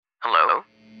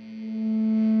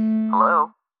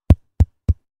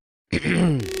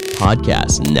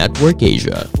Podcast Network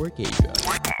Asia.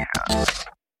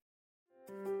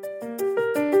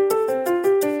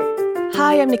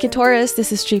 Hi, I'm Nikki Torres.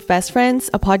 This is Chief Best Friends,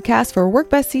 a podcast for work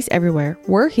besties everywhere.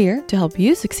 We're here to help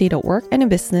you succeed at work and in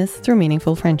business through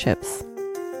meaningful friendships.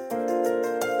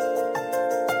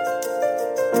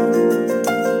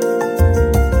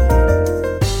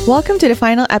 Welcome to the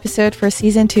final episode for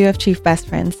Season 2 of Chief Best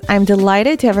Friends. I'm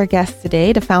delighted to have our guests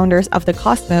today, the founders of The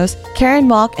Cosmos, Karen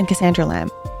Mok and Cassandra Lam.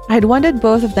 I had wanted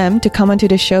both of them to come onto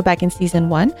the show back in Season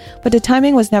 1, but the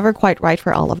timing was never quite right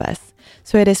for all of us.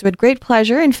 So it is with great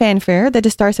pleasure and fanfare that the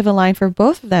stars have aligned for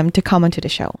both of them to come onto the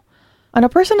show. On a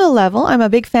personal level, I'm a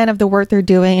big fan of the work they're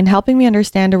doing in helping me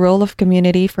understand the role of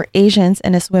community for Asians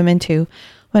and as women too.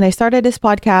 When I started this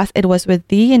podcast, it was with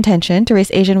the intention to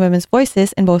raise Asian women's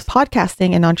voices in both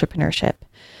podcasting and entrepreneurship.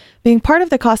 Being part of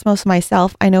the Cosmos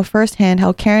myself, I know firsthand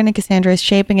how Karen and Cassandra is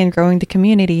shaping and growing the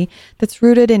community that's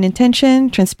rooted in intention,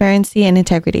 transparency, and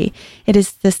integrity. It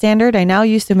is the standard I now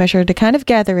use to measure the kind of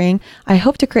gathering I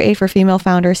hope to create for female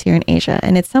founders here in Asia.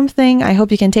 And it's something I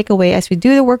hope you can take away as we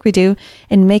do the work we do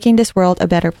in making this world a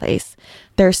better place.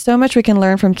 There's so much we can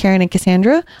learn from Karen and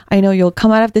Cassandra. I know you'll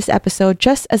come out of this episode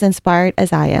just as inspired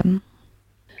as I am.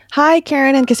 Hi,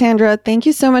 Karen and Cassandra. Thank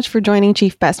you so much for joining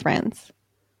Chief Best Friends.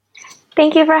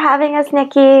 Thank you for having us,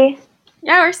 Nikki.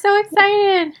 Yeah, we're so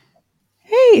excited.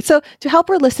 Hey, so to help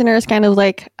our listeners kind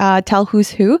of tell who's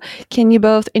who, can you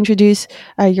both introduce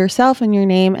yourself and your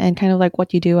name and kind of like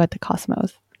what you do at the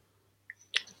Cosmos?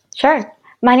 Sure.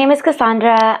 My name is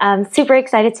Cassandra. I'm super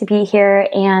excited to be here,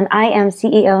 and I am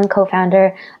CEO and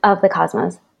co-founder of the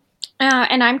Cosmos.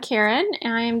 And I'm Karen.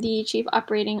 I am the Chief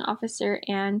Operating Officer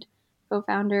and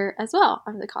co-founder as well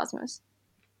of the Cosmos.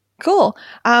 Cool.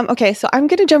 Okay, so I'm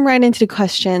going to jump right into the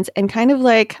questions and kind of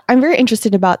I'm very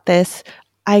interested about this.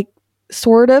 I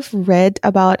sort of read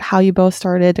about how you both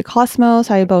started the Cosmos,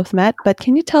 how you both met, but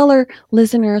can you tell our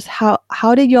listeners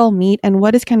how did you all meet and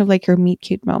what is kind of like your meet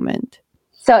cute moment?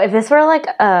 So if this were like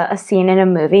a scene in a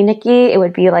movie, Nikki, it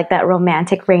would be like that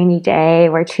romantic rainy day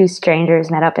where two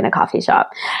strangers met up in a coffee shop.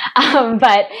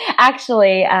 But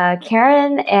actually,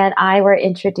 Karen and I were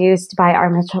introduced by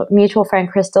our mutual friend,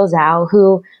 Crystal Zhao,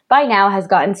 who by now has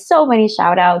gotten so many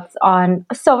shout outs on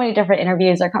so many different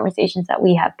interviews or conversations that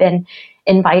we have been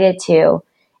invited to.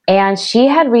 And she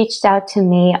had reached out to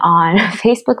me on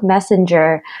Facebook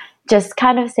Messenger, just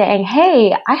kind of saying,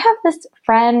 hey, I have this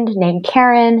friend named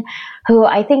Karen who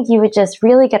I think you would just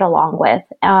really get along with.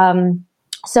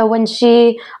 So when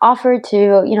she offered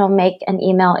to, make an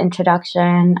email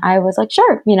introduction, I was like,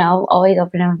 sure, always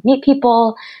open to meet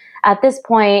people. At this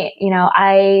point,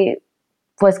 I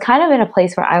was kind of in a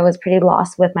place where I was pretty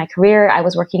lost with my career. I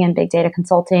was working in big data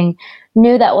consulting,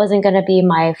 knew that wasn't going to be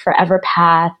my forever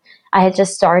path. I had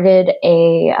just started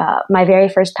my very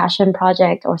first passion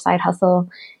project or side hustle,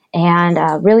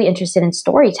 and really interested in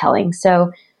storytelling.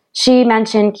 So she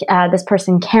mentioned this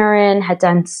person, Karen, had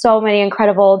done so many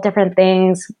incredible different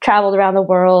things, traveled around the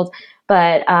world.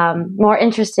 But more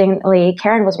interestingly,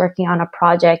 Karen was working on a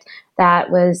project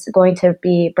that was going to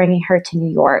be bringing her to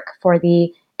New York for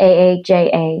the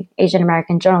AAJA, Asian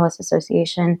American Journalists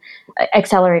Association,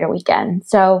 Accelerator Weekend.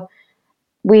 So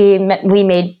we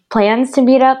made plans to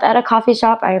meet up at a coffee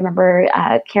shop. I remember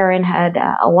Karen had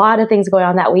a lot of things going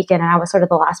on that weekend, and I was sort of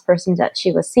the last person that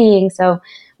she was seeing. So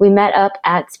we met up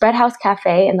at Spread House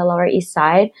Cafe in the Lower East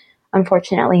Side,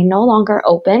 unfortunately no longer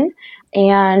open.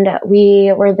 And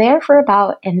we were there for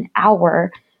about an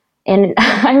hour. And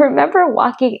I remember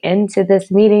walking into this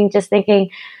meeting just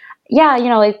thinking, yeah,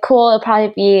 cool. It'll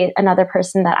probably be another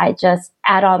person that I just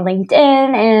add on LinkedIn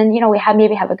and, we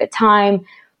maybe have a good time.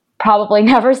 Probably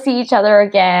never see each other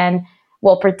again.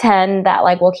 We'll pretend that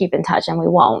we'll keep in touch and we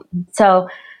won't. So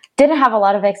didn't have a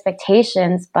lot of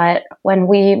expectations, but when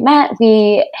we met,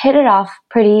 we hit it off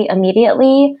pretty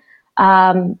immediately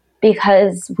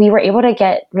because we were able to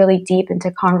get really deep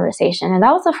into conversation. And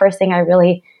that was the first thing I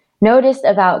really noticed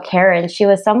about Karen. She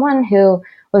was someone who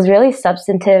was really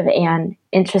substantive and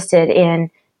interested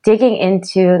in digging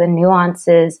into the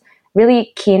nuances,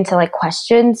 really keen to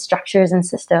question structures and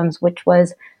systems, which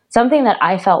was something that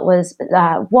I felt was,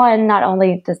 one, not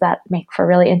only does that make for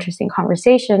really interesting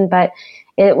conversation, but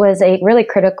it was a really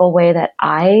critical way that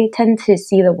I tend to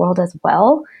see the world as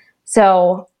well.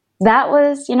 So that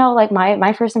was,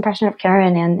 my first impression of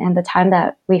Karen and the time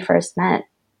that we first met.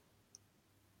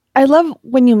 I love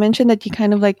when you mentioned that you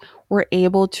kind of were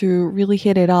able to really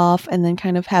hit it off and then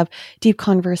kind of have deep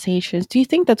conversations. Do you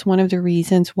think that's one of the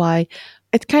reasons why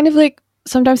it's kind of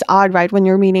sometimes odd, right? When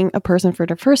you're meeting a person for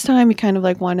the first time, you kind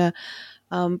of want to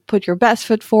put your best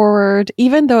foot forward,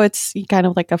 even though it's kind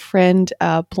of like a friend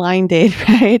blind date,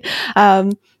 right?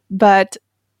 But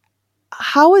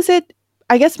how is it?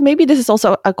 I guess maybe this is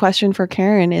also a question for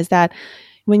Karen. Is that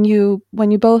when you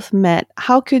both met,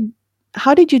 how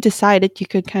did you decide that you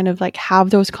could kind of like have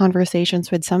those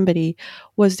conversations with somebody?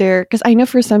 Was there, because I know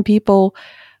for some people,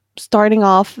 starting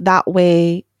off that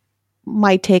way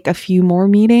might take a few more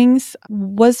meetings.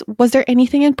 Was there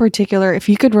anything in particular, if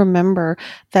you could remember,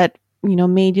 that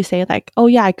made you say like, oh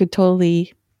yeah, I could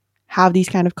totally have these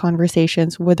kind of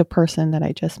conversations with a person that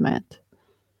I just met?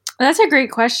 That's a great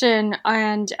question,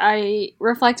 and I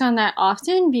reflect on that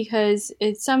often because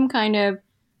it's some kind of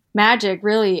magic,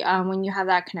 really, when you have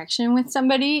that connection with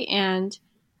somebody. And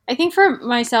I think for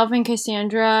myself and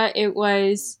Cassandra, it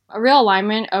was a real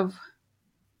alignment of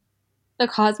the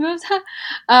cosmos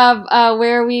of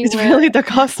where we It's were. really the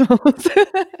cosmos.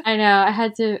 I know, I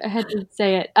had to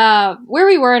say it. Where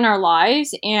we were in our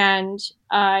lives, and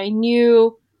I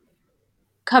knew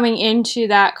coming into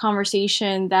that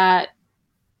conversation that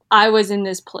I was in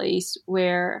this place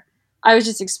where I was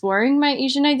just exploring my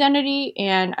Asian identity,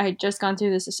 and I had just gone through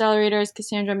this accelerator, as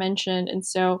Cassandra mentioned. And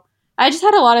so I just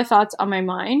had a lot of thoughts on my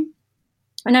mind.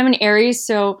 And I'm an Aries,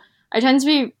 so I tend to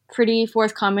be pretty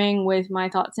forthcoming with my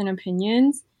thoughts and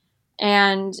opinions.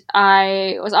 And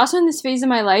I was also in this phase of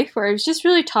my life where I was just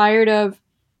really tired of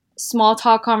small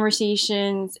talk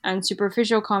conversations and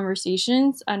superficial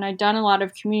conversations. And I'd done a lot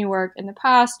of community work in the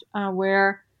past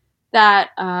where that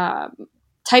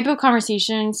type of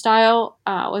conversation style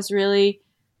was really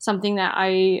something that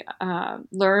I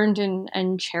learned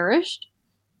and cherished.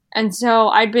 And so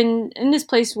I'd been in this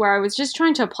place where I was just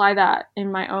trying to apply that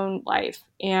in my own life.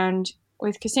 And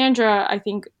with Cassandra, I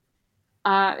think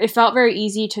it felt very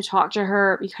easy to talk to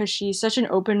her because she's such an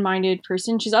open-minded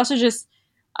person. She's also just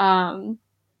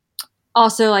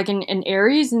also like an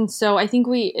Aries. And so I think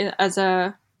we, as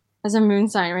a moon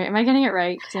sign, right? Am I getting it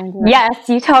right, Cassandra? Yes,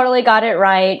 you totally got it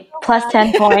right. Plus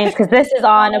 10 points because this is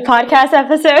on a podcast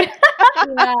episode.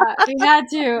 Yeah, we had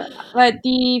to. But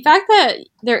the fact that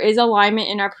there is alignment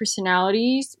in our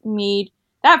personalities made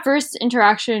that first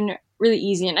interaction really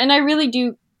easy. And I really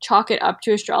do chalk it up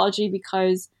to astrology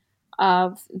because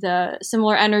of the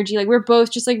similar energy. Like, we're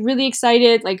both just like really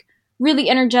excited, like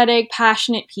really energetic,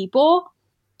 passionate people.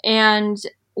 And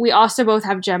we also both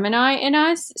have Gemini in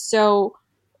us. So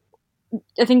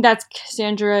I think that's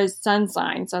Cassandra's sun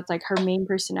sign. So that's like her main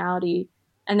personality.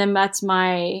 And then that's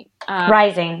my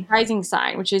rising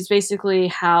sign, which is basically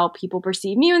how people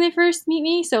perceive me when they first meet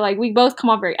me. So like we both come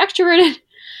off very extroverted.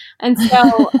 And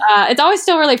so it's always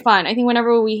still really fun. I think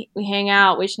whenever we hang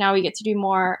out, which now we get to do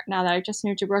more now that I've just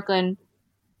moved to Brooklyn,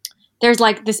 there's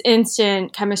like this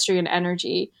instant chemistry and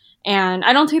energy. And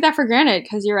I don't take that for granted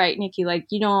because you're right, Nikki, like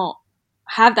you don't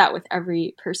have that with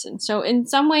every person. So in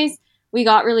some ways we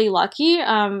got really lucky.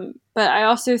 But I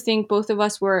also think both of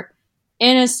us were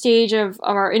in a stage of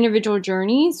our individual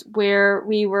journeys where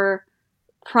we were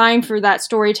primed for that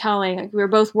storytelling. Like we were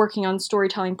both working on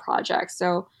storytelling projects.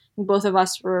 So both of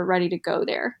us were ready to go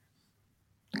there.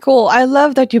 Cool. I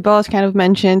love that you both kind of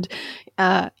mentioned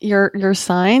your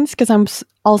signs because I'm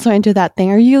also into that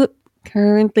thing. Are you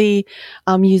currently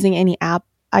using any app?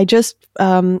 I just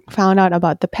found out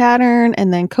about the Pattern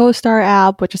and then CoStar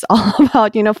app, which is all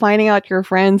about, finding out your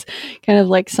friends' kind of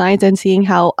like signs and seeing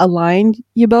how aligned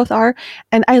you both are.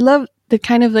 And I love the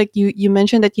kind of like you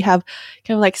mentioned that you have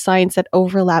kind of like signs that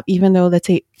overlap, even though let's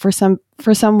say for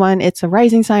someone it's a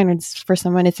rising sign or for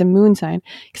someone it's a moon sign.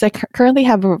 Because I currently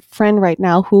have a friend right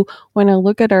now who, when I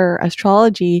look at our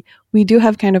astrology, we do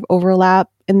have kind of overlap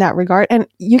in that regard. And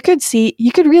you could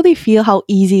really feel how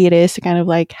easy it is to kind of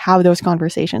like have those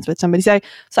conversations with somebody. So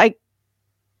I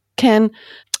can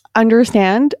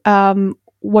understand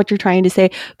what you're trying to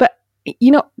say. But,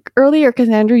 earlier,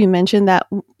 Cassandra, you mentioned that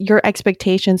your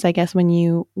expectations, I guess, when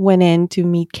you went in to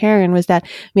meet Karen was that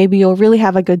maybe you'll really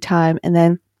have a good time and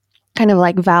then kind of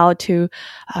like vow to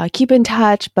keep in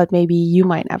touch, but maybe you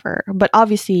might never. But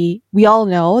obviously, we all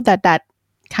know that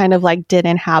kind of like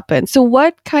didn't happen. So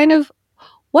what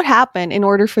happened in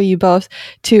order for you both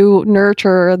to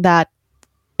nurture that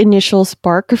initial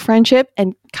spark of friendship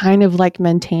and kind of like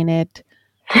maintain it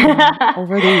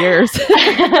over the years?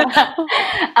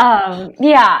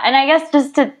 Yeah, and I guess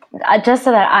just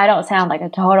so that I don't sound like a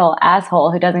total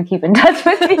asshole who doesn't keep in touch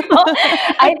with people,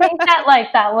 I think that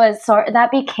like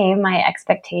that became my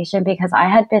expectation because I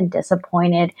had been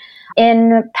disappointed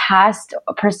in past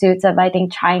pursuits of, I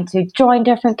think, trying to join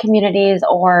different communities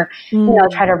or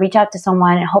try to reach out to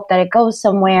someone and hope that it goes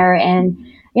somewhere. And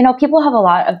people have a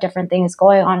lot of different things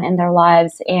going on in their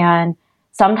lives, and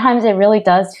sometimes it really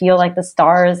does feel like the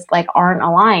stars like aren't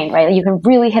aligned, right? You can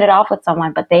really hit it off with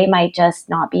someone, but they might just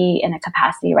not be in a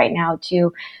capacity right now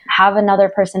to have another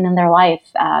person in their life,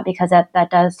 because that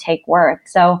does take work.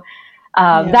 So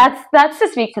that's to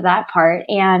speak to that part.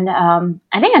 And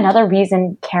I think another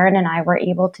reason Karen and I were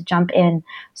able to jump in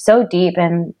so deep,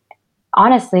 and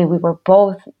honestly, we were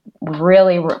both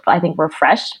really, I think,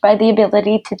 refreshed by the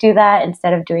ability to do that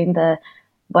instead of doing the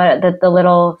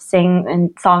little song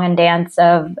and dance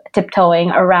of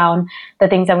tiptoeing around the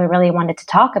things that we really wanted to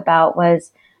talk about.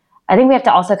 Was, I think we have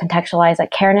to also contextualize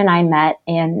that Karen and I met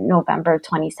in November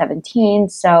 2017.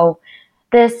 So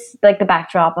this, like, the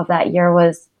backdrop of that year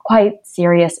was quite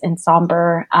serious and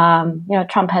somber.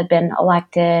 Trump had been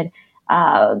elected.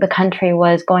 The country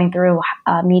was going through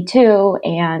Me Too,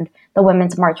 and the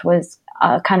Women's March was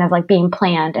kind of like being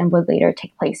planned and would later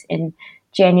take place in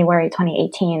January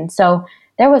 2018. So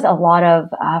there was a lot of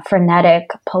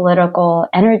frenetic political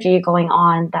energy going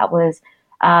on that was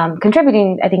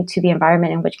contributing, I think, to the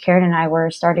environment in which Karen and I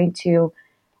were starting to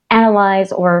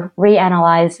analyze or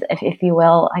reanalyze, if you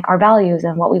will, like our values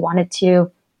and what we wanted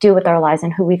to do with our lives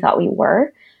and who we thought we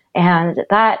were. And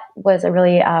that was a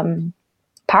really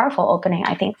powerful opening,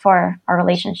 I think, for our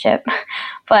relationship.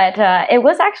 But it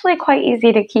was actually quite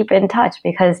easy to keep in touch,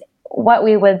 because what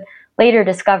we would later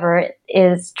discover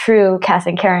is true Cass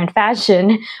and Karen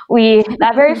fashion.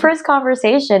 That very first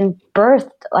conversation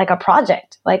birthed like a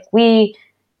project. Like, we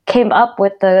came up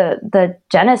with the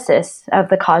genesis of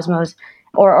the Cosmos,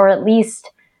 or at least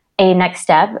a next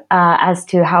step as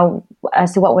to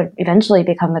what would eventually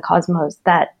become the Cosmos,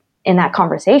 that in that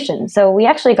conversation. So we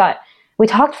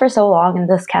talked for so long in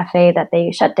this cafe that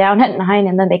they shut down at 9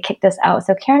 and then they kicked us out.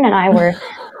 So Karen and I were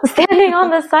standing on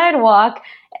the sidewalk.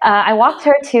 I walked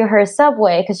her to her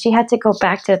subway because she had to go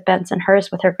back to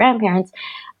Bensonhurst with her grandparents.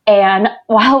 And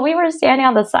while we were standing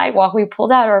on the sidewalk, we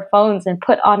pulled out our phones and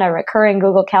put on a recurring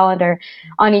Google Calendar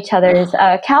on each other's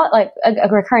a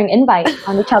recurring invite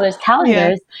on each other's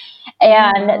calendars.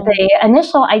 Yeah. And the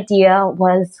initial idea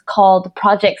was called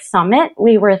Project Summit.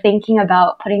 We were thinking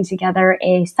about putting together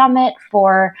a summit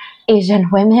for Asian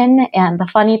women. And the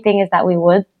funny thing is that we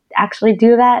would actually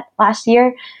do that last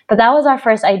year, but that was our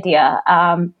first idea.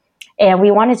 And we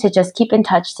wanted to just keep in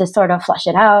touch to sort of flesh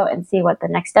it out and see what the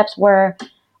next steps were.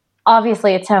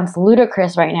 Obviously, it sounds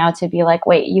ludicrous right now to be like,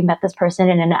 wait, you met this person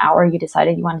in an hour, you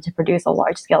decided you wanted to produce a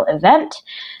large-scale event.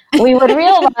 We would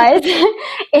realize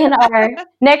in our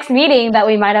next meeting that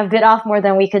we might have bit off more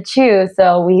than we could chew.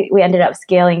 So we ended up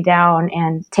scaling down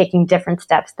and taking different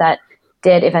steps that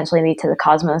did eventually lead to the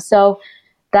Cosmos. So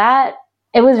I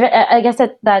guess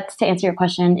that's to answer your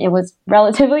question. It was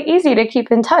relatively easy to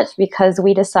keep in touch because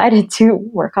we decided to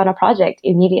work on a project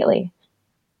immediately.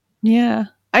 Yeah.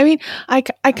 I mean, I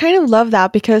kind of love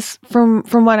that, because from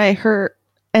what I heard,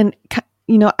 and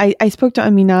I spoke to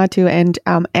Aminatou and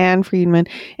Anne Friedman,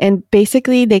 and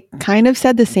basically they kind of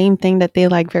said the same thing, that they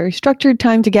like very structured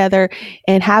time together,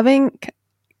 and having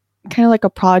kind of like a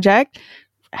project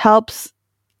helps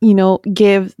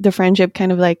give the friendship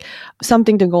kind of like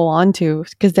something to go on to,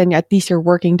 because then at least you're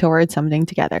working towards something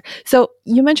together. So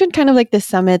you mentioned kind of like this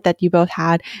summit that you both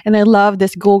had, and I love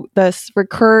this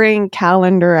recurring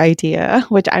calendar idea,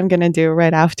 which I'm going to do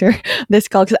right after this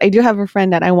call, because I do have a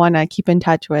friend that I want to keep in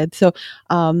touch with. So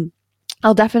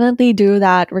I'll definitely do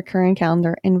that recurring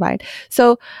calendar invite.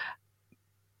 So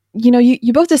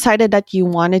you both decided that you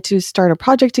wanted to start a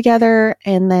project together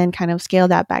and then kind of scale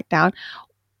that back down.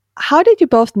 How did you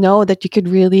both know that you could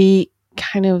really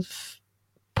kind of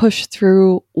push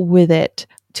through with it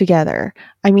together?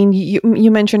 I mean,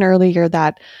 you mentioned earlier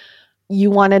that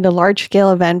you wanted a large scale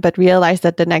event, but realized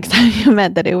that the next time you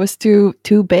met that it was too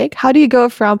big. How do you go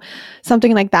from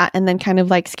something like that and then kind of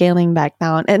like scaling back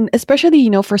down? And especially,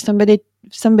 for somebody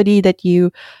that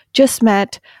you just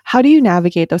met, how do you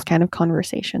navigate those kind of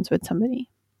conversations with somebody?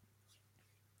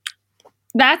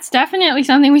 That's definitely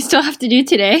something we still have to do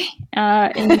today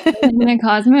in the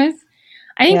Cosmos.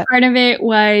 I think part of it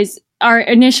was our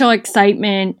initial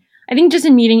excitement. I think just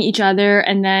in meeting each other,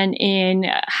 and then in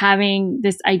having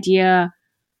this idea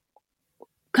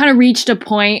kind of reached a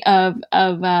point of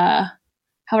how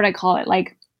would I call it?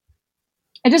 Like,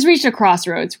 I just reached a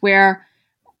crossroads where,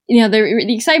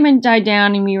 the excitement died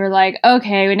down, and we were like,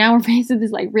 okay, well, now we're faced with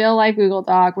this like real life Google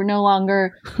Doc. We're no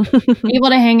longer able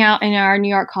to hang out in our New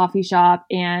York coffee shop,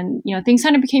 and things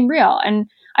kind of became real. And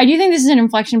I do think this is an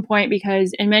inflection point,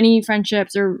 because in many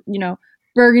friendships or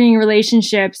burgeoning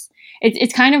relationships,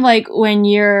 it's kind of like when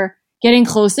you're getting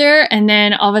closer, and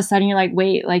then all of a sudden you're like,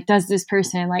 wait, like, does this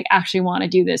person like actually want to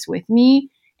do this with me?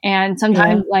 And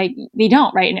sometimes like they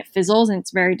don't, right? And it fizzles, and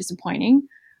it's very disappointing.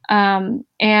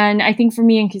 And I think for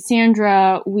me and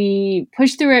Cassandra, we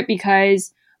pushed through it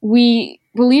because we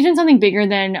believed in something bigger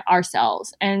than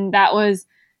ourselves. And that was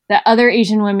that other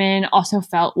Asian women also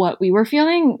felt what we were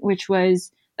feeling, which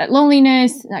was that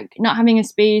loneliness, like not having a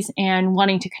space and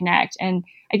wanting to connect. And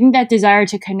I think that desire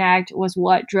to connect was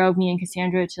what drove me and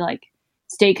Cassandra to like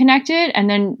stay connected. And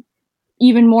then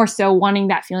even more so wanting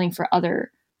that feeling for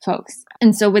other folks.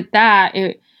 And so with that,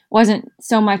 it wasn't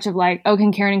so much of like, oh,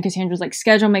 can Karen and Cassandra's like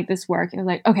schedule make this work? It was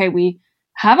like, okay, we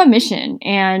have a mission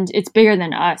and it's bigger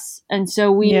than us. And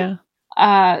so we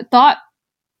thought,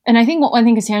 and I think one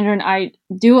thing Cassandra and I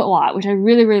do a lot, which I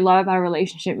really, really love about our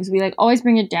relationship, is we like always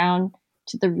bring it down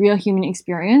to the real human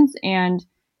experience. And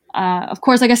of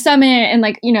course, like a summit and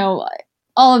like, you know,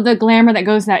 all of the glamour that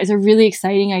goes with that is a really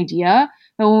exciting idea.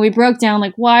 But when we broke down,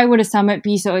 like, why would a summit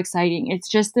be so exciting? It's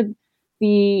just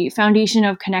the foundation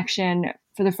of connection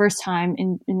for the first time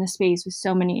in the space with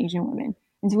so many Asian women.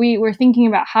 And so we were thinking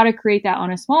about how to create that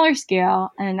on a smaller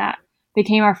scale. And that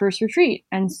became our first retreat.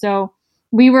 And so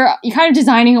we were kind of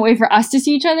designing a way for us to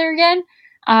see each other again.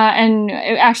 And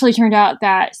it actually turned out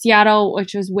that Seattle,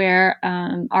 which was where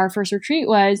our first retreat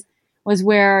was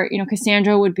where, you know,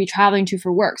 Cassandra would be traveling to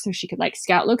for work. So she could like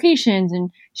scout locations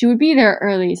and she would be there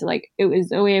early. So like it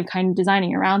was a way of kind of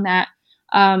designing around that.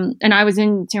 And I was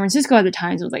in San Francisco at the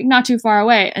time, so it was like not too far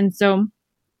away. And so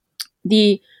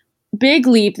the big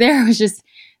leap there was just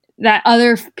that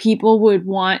other people would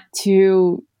want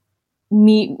to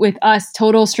meet with us,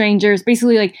 total strangers,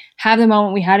 basically like have the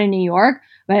moment we had in New York,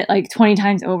 but like 20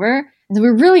 times over. And so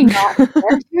we're really not there,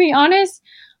 to be honest.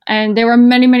 And there were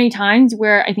many, many times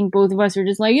where I think both of us were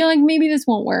just like, yeah, like maybe this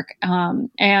won't work.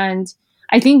 And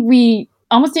I think we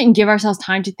almost didn't give ourselves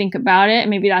time to think about it. And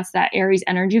maybe that's that Aries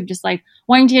energy of just like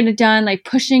wanting to get it done, like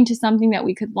pushing to something that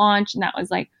we could launch. And that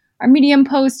was like our Medium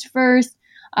post first.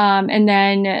 And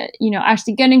then, you know,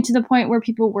 actually getting to the point where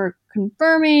people were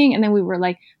confirming. And then we were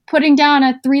like putting down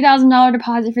a $3,000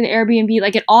 deposit for the Airbnb.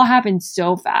 Like it all happened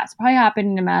so fast. Probably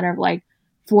happened in a matter of like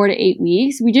 4 to 8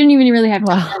 weeks. We didn't even really have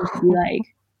time to be like,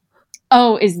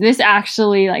 oh, is this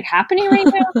actually like happening right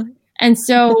now? And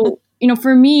so, you know,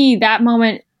 for me, that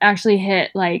moment actually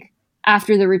hit like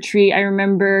after the retreat. I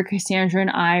remember Cassandra and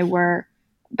I were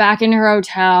back in her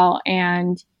hotel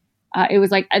and it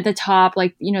was like at the top,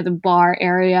 like, you know, the bar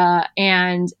area,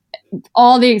 and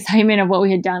all the excitement of what we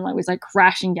had done like was like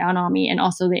crashing down on me, and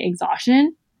also the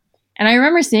exhaustion. And I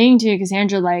remember saying to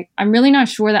Cassandra, like, I'm really not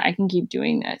sure that I can keep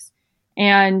doing this.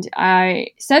 And I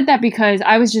said that because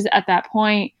I was just at that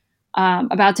point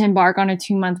about to embark on a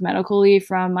 2-month medical leave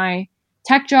from my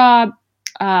tech job.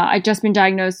 I'd just been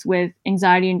diagnosed with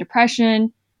anxiety and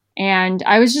depression, and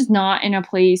I was just not in a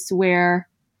place where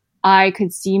I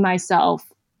could see myself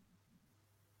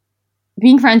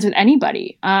being friends with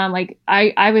anybody. Like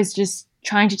I was just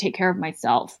trying to take care of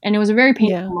myself. And it was a very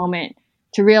painful moment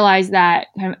to realize that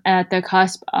kind of at the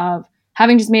cusp of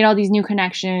having just made all these new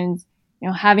connections, you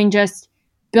know, having just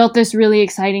built this really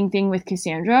exciting thing with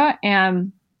Cassandra.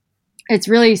 And it's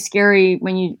really scary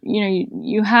when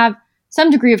you have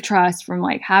some degree of trust from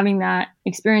like having that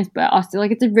experience, but also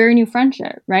like it's a very new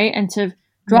friendship, right? And to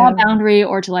draw a boundary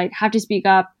or to like have to speak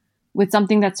up with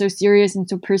something that's so serious and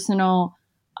so personal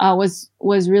was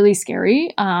really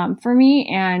scary for me.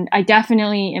 And I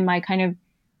definitely, in my kind of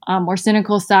more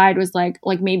cynical side, was like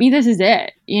maybe this is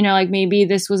it, you know, like maybe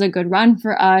this was a good run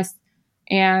for us,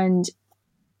 and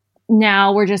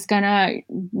now we're just gonna,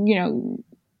 you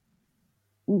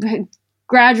know,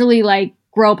 gradually like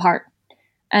grow apart.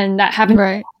 And that happens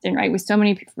often, right, with so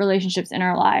many relationships in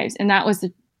our lives. And that was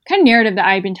the kind of narrative that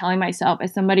I've been telling myself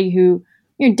as somebody who,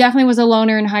 you know, definitely was a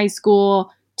loner in high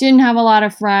school, didn't have a lot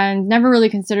of friends, never really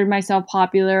considered myself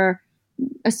popular,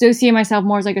 associate myself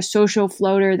more as like a social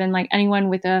floater than like anyone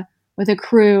with a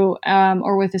crew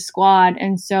or with a squad.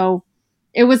 And so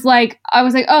it was like, I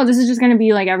was like, oh, this is just going to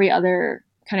be like every other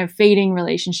kind of fading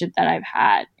relationship that I've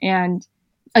had. And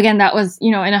again, that was,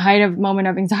 you know, in a height of moment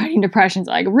of anxiety and depression.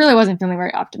 So I really wasn't feeling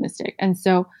very optimistic. And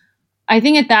so I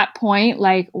think at that point,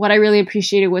 like what I really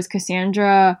appreciated was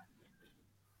Cassandra,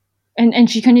 and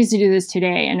she continues to do this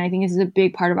today. And I think this is a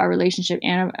big part of our relationship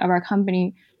and of our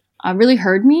company, really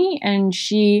heard me. And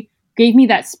she gave me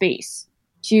that space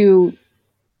to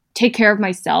take care of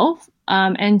myself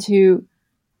and to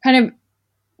kind of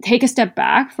take a step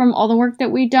back from all the work that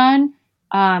we've done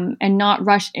and not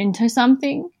rush into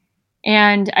something.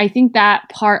 And I think that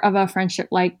part of a friendship,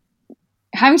 like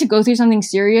having to go through something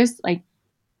serious, like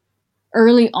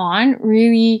early on,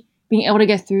 really being able to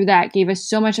get through that gave us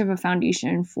so much of a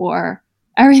foundation for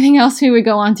everything else we would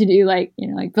go on to do, like, you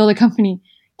know, like build a company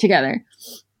together.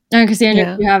 And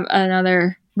Cassandra, you have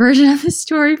another version of the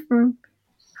story from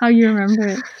how you remember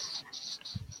it.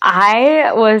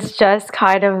 I was just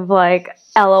kind of like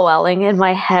LOLing in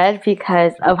my head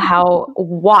because of how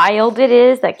wild it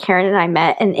is that Karen and I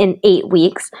met, and in 8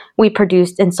 weeks we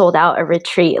produced and sold out a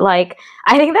retreat. Like,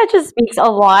 I think that just speaks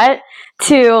a lot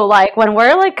to like when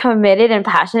we're like committed and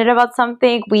passionate about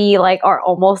something, we like are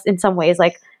almost in some ways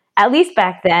like, at least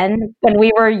back then when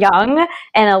we were young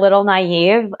and a little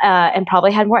naive and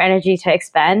probably had more energy to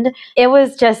expend, it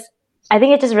was just, I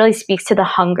think it just really speaks to the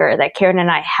hunger that Karen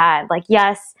and I had. Like,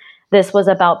 yes, this was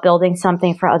about building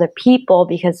something for other people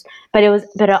but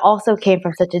it also came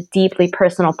from such a deeply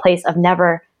personal place of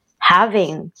never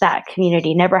having that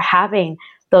community, never having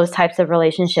those types of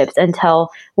relationships until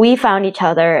we found each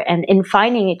other. And in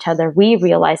finding each other, we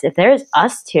realized if there's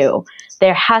us two,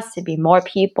 there has to be more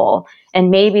people. And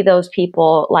maybe those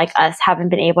people like us haven't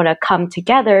been able to come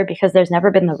together because there's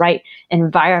never been the right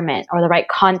environment or the right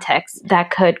context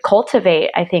that could cultivate,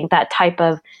 I think, that type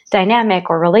of dynamic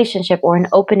or relationship or an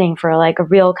opening for like a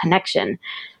real connection.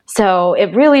 So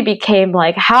it really became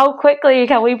like, how quickly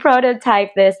can we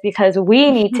prototype this? Because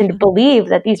we need to believe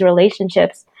that these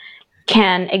relationships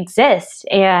can exist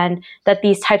and that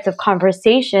these types of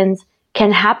conversations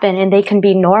can happen and they can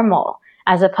be normal,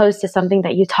 as opposed to something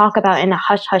that you talk about in a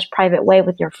hush-hush private way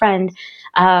with your friend.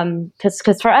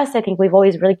 Because for us, I think we've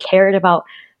always really cared about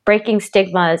breaking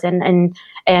stigmas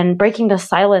and breaking the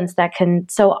silence that can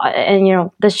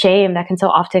the shame that can so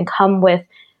often come with,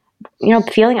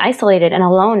 feeling isolated and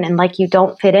alone and like you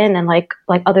don't fit in and like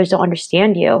others don't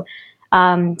understand you.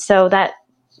 So that,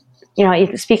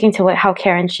 speaking to how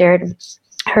Karen shared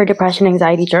her depression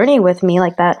anxiety journey with me,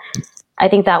 like that, I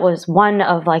think that was one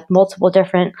of like multiple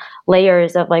different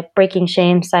layers of like breaking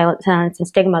shame, silence, and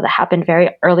stigma that happened very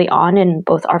early on in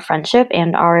both our friendship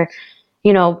and our,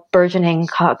 burgeoning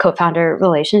co-founder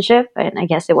relationship. And I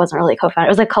guess it wasn't really co-founder;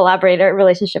 it was a collaborator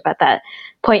relationship at that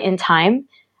point in time.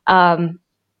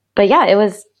 But yeah, it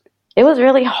was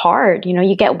really hard.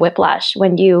 You get whiplash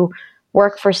when you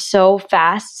work for so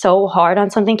fast, so hard on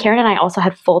something. Karen and I also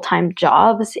had full-time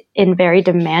jobs in very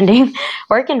demanding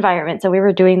work environments. So we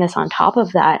were doing this on top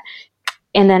of that.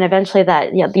 And then eventually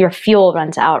your fuel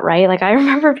runs out, right? Like, I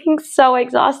remember being so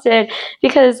exhausted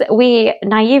because we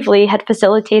naively had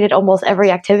facilitated almost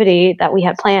every activity that we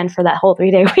had planned for that whole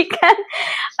 3-day weekend.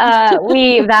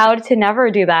 We vowed to never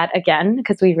do that again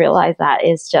because we realized that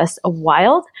is just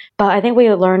wild. But I think we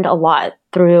learned a lot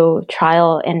through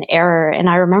trial and error. And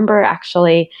I remember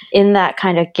actually in that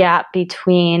kind of gap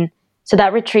between, so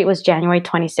that retreat was January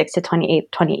 26th to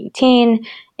 28th, 2018.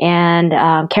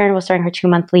 And Karen was starting her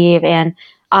 2-month leave. And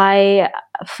I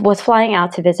was flying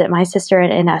out to visit my sister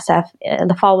in SF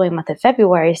the following month of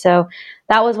February. So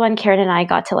that was when Karen and I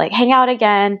got to like hang out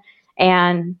again.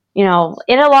 And, in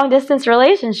a long distance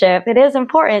relationship, it is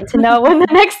important to know when the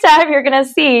next time you're going to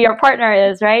see your partner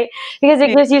is, right? Because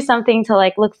it gives you something to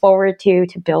like look forward to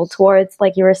build towards,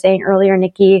 like you were saying earlier,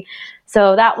 Nikki.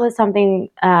 So that was something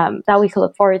that we could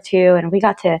look forward to. And we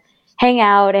got to hang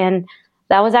out. And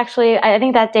that was actually, I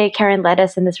think that day Karen led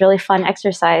us in this really fun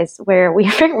exercise where we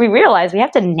realized we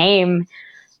have to name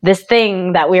this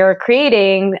thing that we were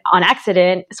creating on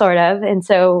accident, sort of. And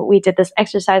so we did this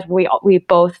exercise where we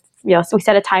both, so we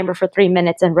set a timer for 3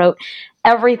 minutes and wrote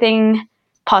everything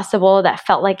possible that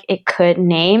felt like it could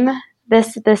name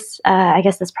this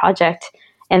project.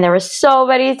 And there were so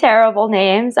many terrible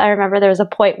names. I remember there was a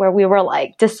point where we were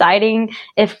like deciding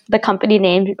if the company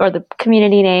name or the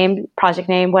community name, project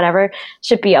name, whatever,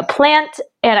 should be a plant.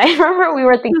 And I remember we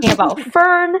were thinking about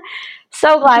fern.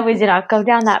 So glad we did not go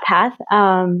down that path.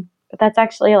 But that's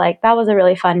actually like, that was a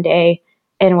really fun day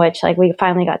in which like we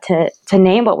finally got to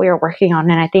name what we were working on.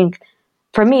 And I think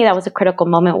for me, that was a critical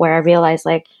moment where I realized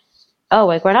like, oh,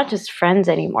 like we're not just friends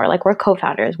anymore. Like we're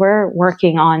co-founders. We're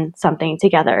working on something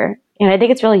together. And I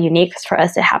think it's really unique for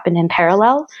us to happen in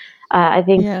parallel. I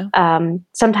think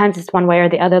sometimes it's one way or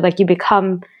the other. Like you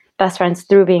become best friends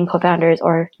through being co-founders,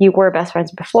 or you were best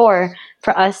friends before.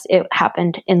 For us, it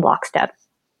happened in lockstep.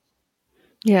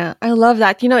 Yeah, I love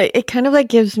that. It kind of like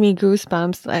gives me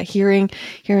goosebumps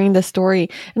hearing the story.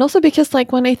 And also because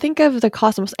like when I think of the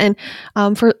Cosmos, and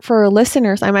for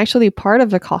listeners, I'm actually part of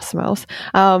the Cosmos.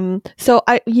 So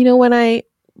I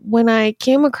when I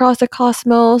came across the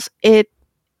Cosmos,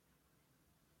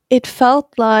 it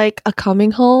felt like a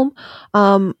coming home.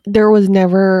 There was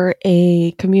never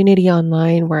a community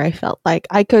online where I felt like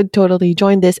I could totally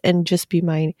join this and just be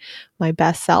my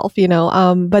best self,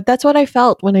 But that's what I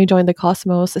felt when I joined the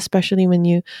Cosmos, especially when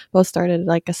you both started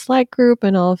like a Slack group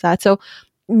and all of that. So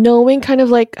knowing kind of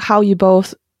like how you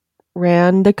both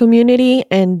ran the community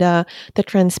and the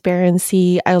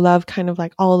transparency, I love kind of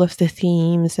like all of the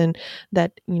themes and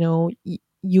that,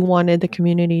 you wanted the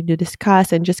community to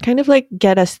discuss and just kind of like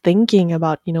get us thinking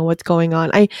about, what's going on.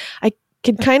 I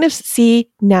can kind of see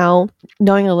now,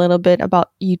 knowing a little bit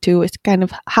about you two, is kind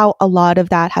of how a lot of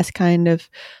that has kind of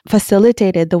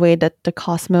facilitated the way that the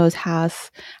Cosmos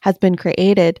has been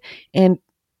created. And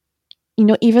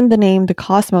even the name, the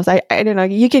Cosmos, I don't know,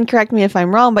 you can correct me if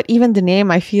I'm wrong, but even the name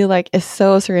I feel like is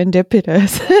so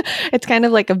serendipitous. It's kind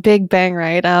of like a big bang,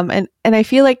 right? And I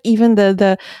feel like even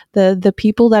the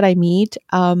people that I meet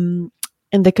in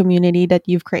the community that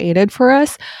you've created for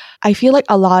us, I feel like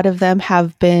a lot of them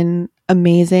have been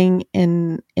amazing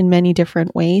in many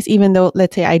different ways, even though,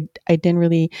 let's say, I didn't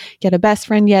really get a best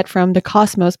friend yet from the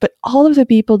Cosmos, but all of the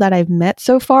people that I've met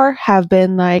so far have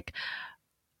been like,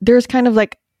 there's kind of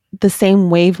like the same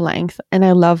wavelength. And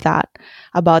I love that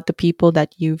about the people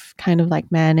that you've kind of like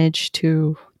managed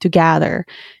to gather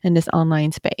in this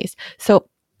online space. So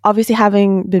obviously,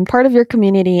 having been part of your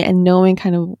community and knowing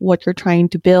kind of what you're trying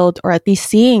to build, or at least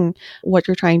seeing what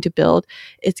you're trying to build,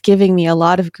 it's giving me a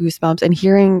lot of goosebumps. And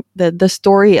hearing the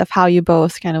story of how you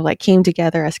both kind of like came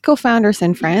together as co-founders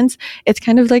and friends, it's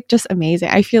kind of like just amazing.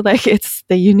 I feel like it's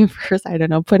the universe, I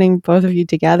don't know, putting both of you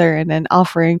together and then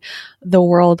offering the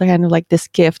world kind of like this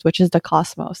gift, which is the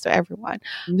Cosmos, to everyone.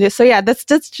 So yeah, that's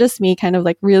just me kind of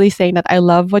like really saying that I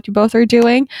love what you both are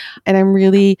doing, and I'm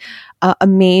really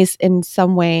amazed in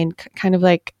some way. And kind of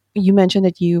like you mentioned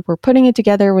that you were putting it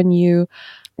together when you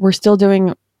were still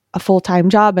doing a full-time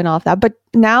job and all of that, but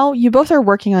now you both are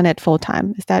working on it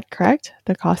full-time. Is that correct?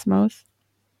 The Cosmos?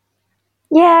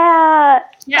 Yeah.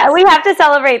 Yes. We have to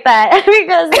celebrate that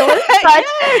because it was such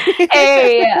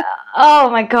oh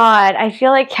my God. I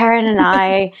feel like Karen and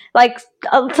I, like,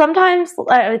 sometimes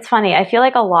it's funny. I feel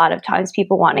like a lot of times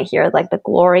people want to hear like the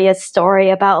glorious story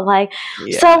about like,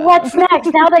 so what's next?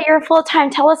 Now that you're full time,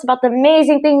 tell us about the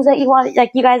amazing things that you want,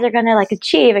 like you guys are going to like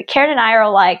achieve. And Karen and I are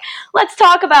like, let's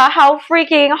talk about how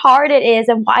freaking hard it is,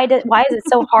 and why is it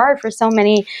so hard for so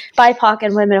many BIPOC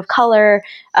and women of color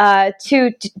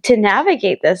to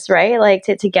navigate this, right? Like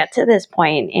to get to this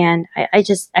point. And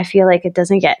I feel like it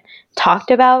doesn't get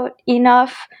talked about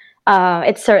enough.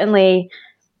 It's certainly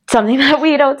something that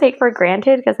we don't take for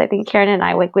granted, because I think Karen and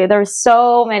I, there were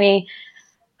so many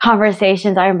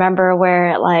conversations I remember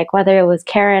where, like, whether it was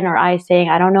Karen or I saying,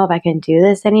 I don't know if I can do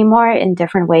this anymore, in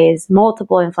different ways,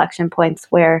 multiple inflection points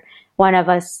where one of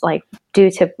us, like, due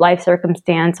to life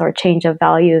circumstance or change of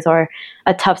values or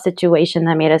a tough situation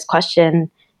that made us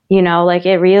question, like,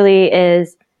 it really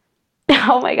is,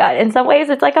 oh my God, in some ways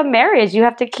it's like a marriage. You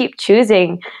have to keep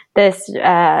choosing this, you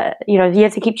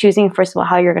have to keep choosing, first of all,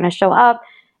 how you're going to show up,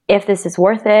 if this is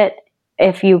worth it,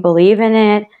 if you believe in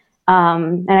it.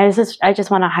 And I just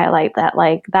want to highlight that,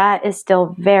 like, that is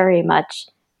still very much,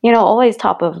 always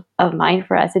top of mind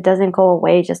for us. It doesn't go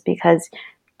away just because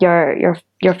you're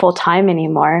full time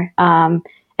anymore.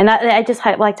 And I just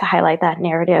like to highlight that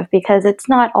narrative, because it's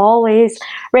not always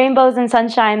rainbows and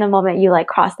sunshine. The moment you like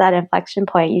cross that inflection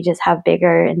point, you just have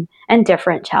bigger and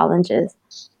different challenges.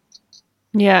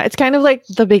 Yeah, it's kind of like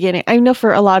the beginning. I know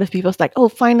for a lot of people, it's like, oh,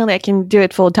 finally I can do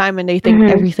it full time. And they think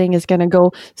everything is going to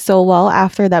go so well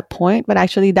after that point. But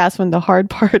actually, that's when the hard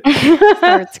part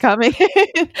starts coming. So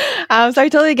I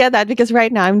totally get that, because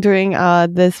right now I'm doing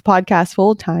this podcast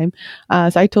full time.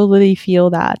 So I totally feel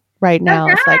that right now.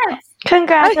 Congrats! It's like,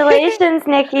 congratulations,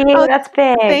 Nikki. Oh, that's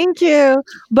big. Thank you.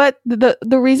 But the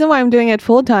reason why I'm doing it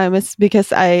full time is because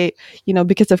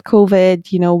because of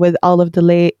COVID, with all of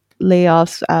the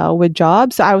layoffs with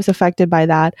jobs. So I was affected by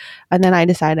that. And then I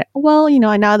decided, well,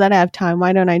 now that I have time,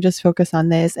 why don't I just focus on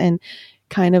this and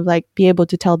kind of like be able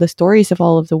to tell the stories of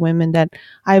all of the women that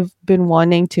I've been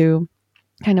wanting to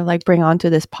kind of like bring onto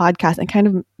this podcast and kind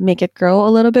of make it grow a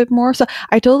little bit more. So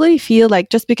I totally feel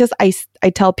like, just because I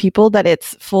tell people that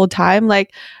it's full time,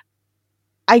 like,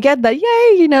 I get that,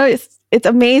 yay, it's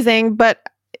amazing, but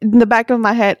in the back of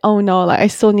my head, oh no, like, I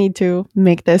still need to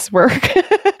make this work.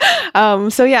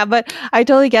 So yeah, but I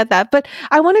totally get that. But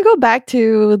I want to go back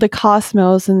to the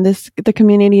Cosmos and the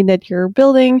community that you're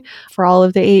building for all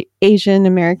of the Asian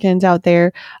Americans out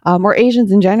there, or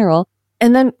Asians in general.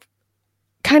 And then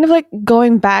kind of like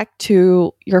going back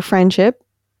to your friendship,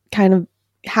 kind of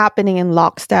happening in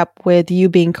lockstep with you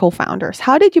being co-founders.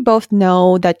 How did you both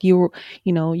know that you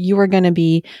were going to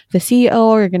be the CEO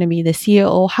or you're going to be the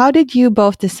COO? How did you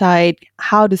both decide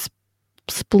how to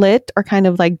split or kind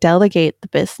of like delegate the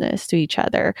business to each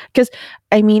other? Because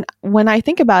I mean, when I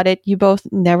think about it, you both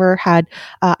never had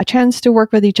a chance to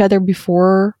work with each other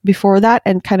before that,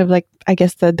 and kind of like, I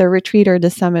guess the retreat or the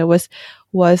summit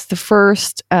was the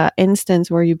first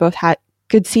instance where you both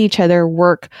could see each other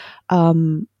work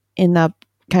in a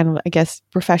kind of, I guess,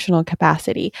 professional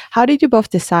capacity. How did you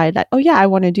both decide that, oh yeah, I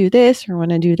want to do this or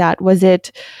want to do that? Was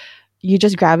it you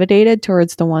just gravitated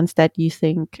towards the ones that you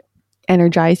think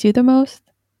energize you the most?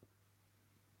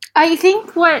 I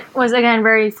think what was, again,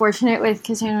 very fortunate with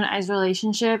Cassandra and I's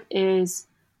relationship is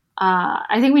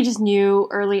I think we just knew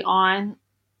early on.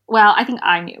 Well, I think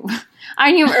I knew.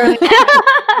 I knew early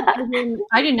on.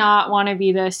 I did not want to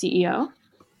be the CEO.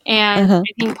 And I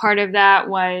think part of that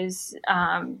was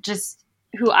just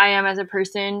who I am as a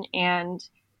person. And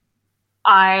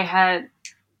I had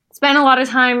spent a lot of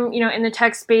time, in the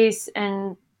tech space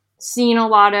and seen a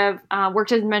lot of,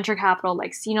 worked as venture capital,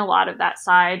 like seen a lot of that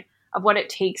side of what it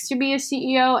takes to be a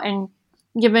CEO. And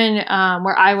given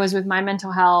where I was with my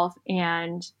mental health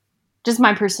and just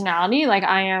my personality, like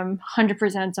I am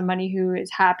 100% somebody who is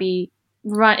happy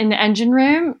run in the engine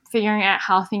room, figuring out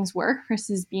how things work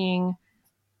versus being,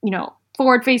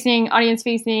 forward facing, audience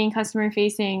facing, customer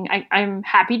facing. I'm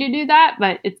happy to do that,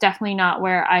 but it's definitely not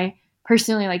where I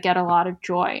personally like get a lot of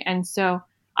joy. And so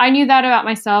I knew that about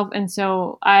myself. And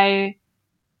so I'm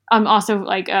also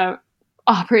like a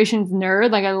operations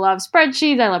nerd. Like I love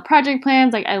spreadsheets. I love project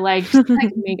plans. Like I like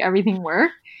to make everything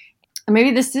work. And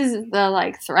maybe this is the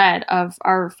like thread of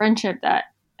our friendship that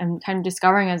I'm kind of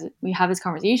discovering as we have this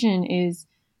conversation is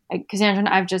like Cassandra and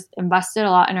I've just invested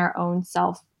a lot in our own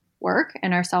self work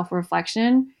and our self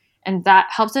reflection. And that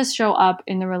helps us show up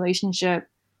in the relationship,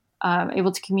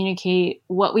 able to communicate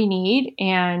what we need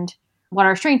and what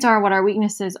our strengths are, what our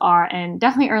weaknesses are. And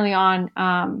definitely early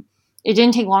on, it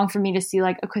didn't take long for me to see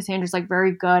like, oh, Cassandra's like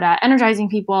very good at energizing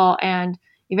people and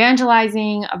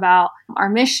evangelizing about our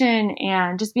mission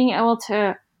and just being able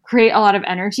to create a lot of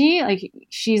energy. Like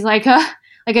she's like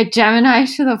a Gemini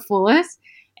to the fullest.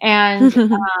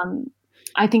 And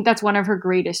I think that's one of her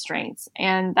greatest strengths.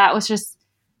 And that was just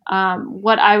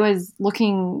what I was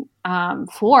looking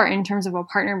for in terms of a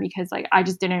partner, because like I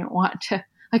just didn't want to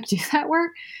like do that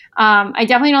work. I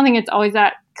definitely don't think it's always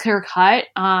that clear cut.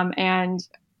 And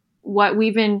what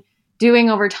we've been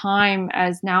doing over time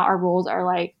as now our roles are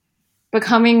like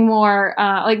becoming more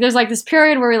like there's like this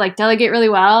period where we like delegate really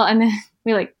well and then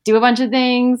we like do a bunch of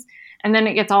things and then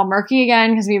it gets all murky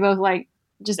again because we both like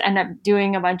just end up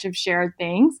doing a bunch of shared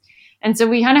things. And so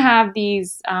we kind of have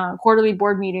these quarterly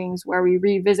board meetings where we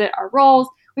revisit our roles.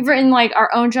 We've written like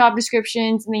our own job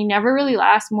descriptions and they never really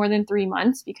last more than 3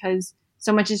 months because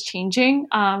so much is changing.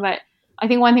 But I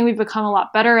think one thing we've become a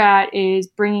lot better at is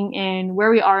bringing in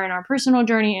where we are in our personal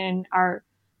journey and our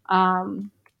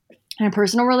in a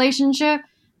personal relationship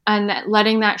and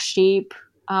letting that shape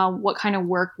what kind of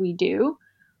work we do.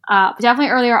 Definitely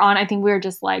earlier on, I think we were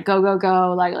just like, go, go,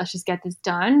 go, like, let's just get this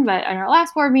done. But in our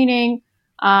last board meeting,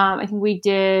 I think we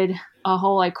did a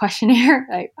whole like questionnaire,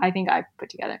 like I think I put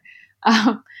together,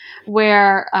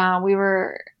 where we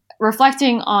were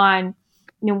reflecting on,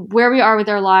 where we are with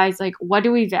our lives, like what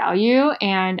do we value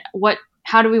and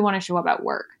how do we want to show up at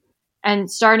work?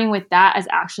 And starting with that as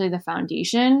actually the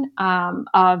foundation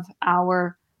of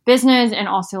our business and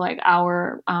also like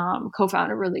our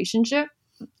co-founder relationship.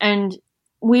 And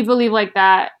we believe like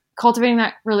that cultivating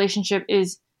that relationship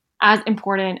is as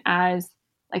important as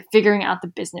like figuring out the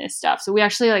business stuff. So we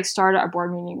actually like started our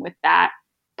board meeting with that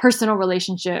personal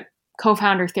relationship,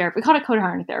 co-founder therapy. We called it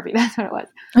co-founder therapy. That's what it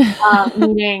was.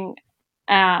 Meeting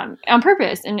on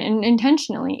purpose and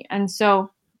intentionally. And so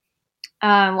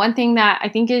one thing that I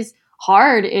think is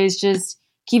hard is just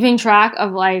keeping track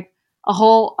of like a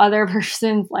whole other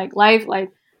person's like life.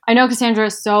 Like I know Cassandra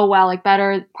so well, like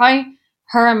better, probably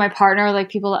her and my partner, like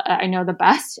people that I know the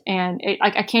best. And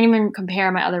like I can't even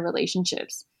compare my other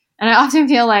relationships. And I often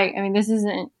feel like, I mean, this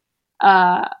isn't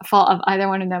a fault of either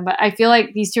one of them, but I feel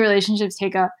like these two relationships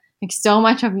take up like so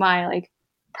much of my like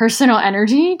personal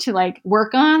energy to like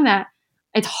work on that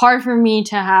it's hard for me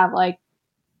to have like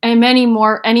any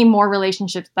more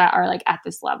relationships that are like at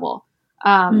this level.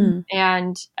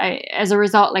 And as a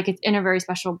result, like it's in a very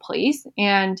special place.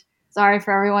 And sorry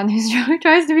for everyone who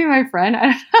tries to be my friend.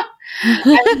 I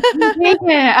don't know.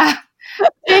 I'm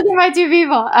taking my two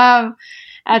people.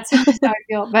 That's how I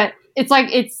feel. But it's like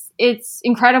it's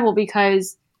incredible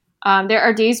because there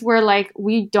are days where like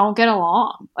we don't get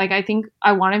along. Like I think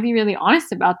I want to be really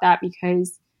honest about that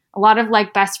because a lot of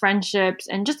like best friendships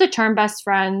and just the term best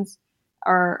friends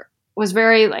is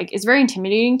very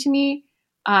intimidating to me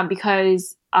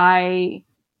because I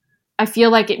feel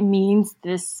like it means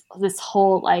this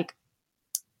whole like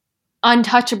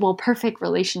untouchable perfect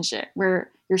relationship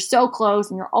where you're so close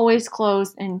and you're always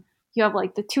close and you have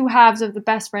like the two halves of the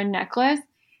best friend necklace.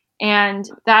 And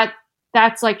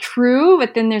that's like true,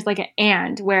 but then there's like an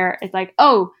and where it's like,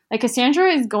 oh, like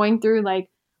Cassandra is going through like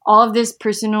all of this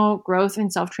personal growth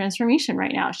and self-transformation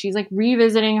right now. She's like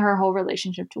revisiting her whole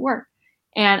relationship to work.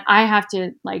 And I have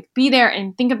to like be there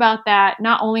and think about that,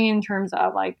 not only in terms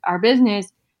of like our business,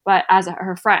 but as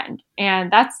her friend. And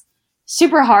that's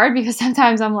super hard because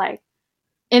sometimes I'm like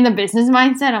in the business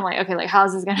mindset, I'm like, okay, like how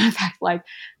is this going to affect like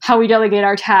how we delegate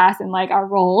our tasks and like our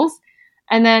roles?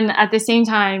 And then at the same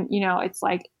time, you know, it's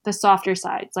like the softer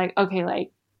side. It's like, okay,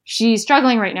 like she's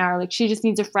struggling right now, or like she just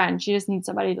needs a friend. She just needs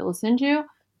somebody to listen to.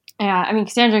 Yeah, I mean,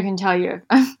 Cassandra can tell you if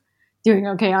I'm doing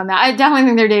okay on that. I definitely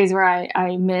think there are days where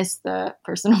I miss the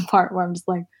personal part where I'm just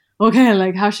like, okay,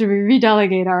 like how should we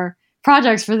redelegate our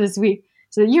projects for this week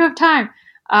so that you have time?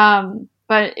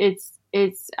 But it's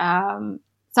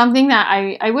something that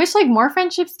I wish like more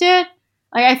friendships did.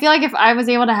 Like I feel like if I was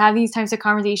able to have these types of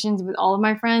conversations with all of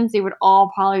my friends, they would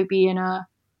all probably be in a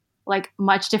like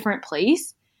much different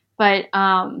place. But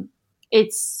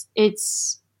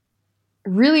it's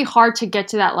really hard to get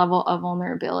to that level of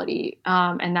vulnerability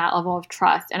and that level of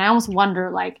trust. And I almost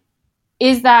wonder, like,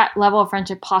 is that level of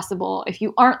friendship possible if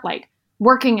you aren't like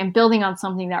working and building on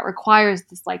something that requires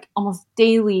this like almost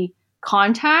daily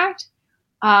contact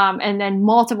and then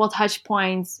multiple touch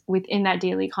points within that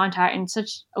daily contact in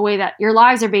such a way that your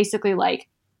lives are basically like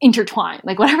intertwined.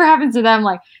 Like whatever happens to them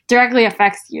like directly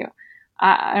affects you.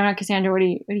 I don't know, Cassandra, what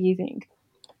do you think?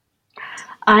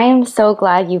 I am so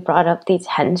glad you brought up the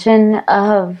tension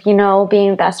of, you know,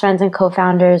 being best friends and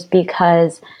co-founders,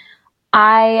 because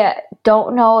I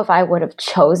don't know if I would have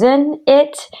chosen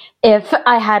it if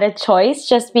I had a choice,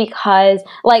 just because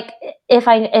like if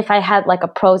I had like a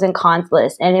pros and cons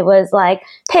list and it was like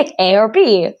pick A or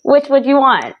B, which would you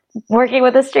want? Working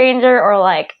with a stranger or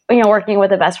like, you know, working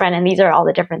with a best friend, and these are all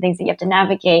the different things that you have to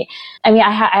navigate. I mean,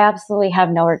 I absolutely have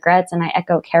no regrets, and I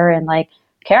echo Karen, like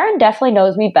Karen definitely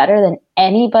knows me better than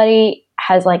anybody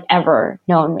has like ever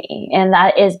known me. And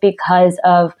that is because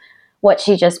of what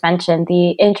she just mentioned,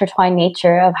 the intertwined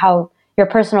nature of how your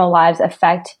personal lives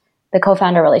affect the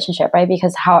co-founder relationship, right?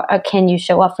 Because how can you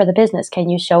show up for the business? Can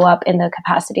you show up in the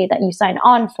capacity that you sign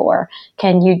on for?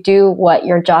 Can you do what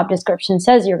your job description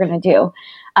says you're going to do?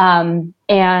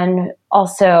 And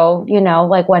also, you know,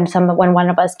 like when one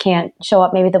of us can't show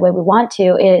up maybe the way we want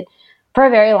to, for a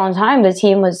very long time, the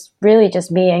team was really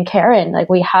just me and Karen. Like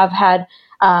we have had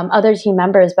other team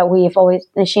members, but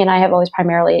she and I have always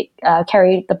primarily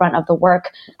carried the brunt of the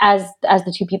work as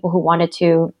the two people who wanted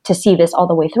to see this all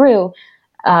the way through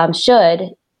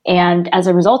should. And as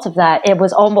a result of that, it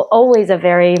was always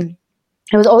very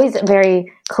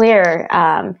clear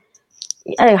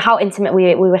how intimate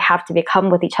we would have to become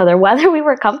with each other, whether we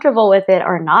were comfortable with it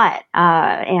or not.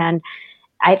 And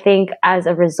I think as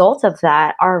a result of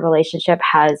that, our relationship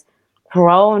has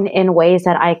grown in ways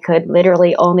that I could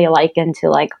literally only liken to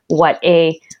like what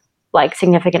a like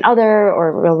significant other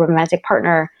or real romantic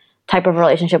partner type of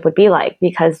relationship would be like,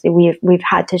 because we've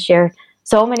had to share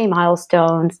so many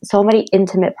milestones, so many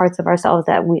intimate parts of ourselves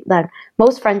that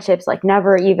most friendships like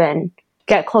never even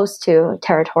get close to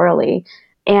territorially.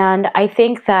 And I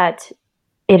think that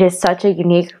it is such a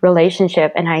unique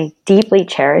relationship and I deeply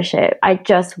cherish it. I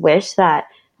just wish that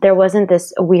there wasn't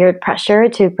this weird pressure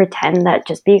to pretend that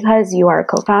just because you are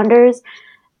co-founders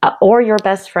or your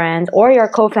best friends or your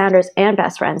co-founders and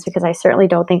best friends, because I certainly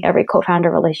don't think every co-founder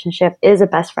relationship is a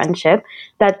best friendship,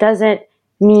 that doesn't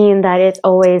mean that it's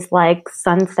always like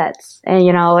sunsets and,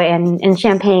 you know, and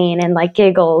champagne and like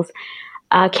giggles.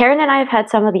 Karen and I have had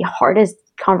some of the hardest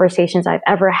conversations I've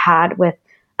ever had with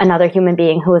another human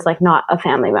being who is like not a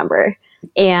family member.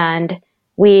 And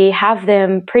we have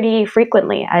them pretty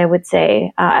frequently, I would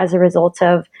say, as a result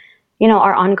of, you know,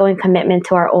 our ongoing commitment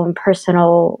to our own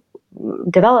personal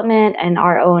development and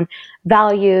our own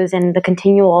values and the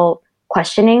continual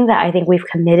questioning that I think we've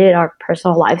committed our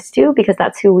personal lives to, because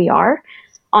that's who we are.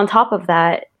 On top of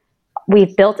that,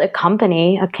 we've built a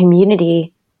company, a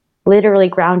community, literally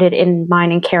grounded in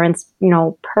mine and Karen's, you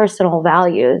know, personal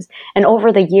values. And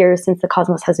over the years since the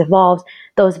Cosmos has evolved,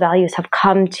 those values have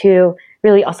come to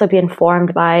really also be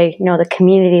informed by, you know, the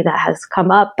community that has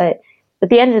come up. But at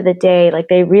the end of the day, like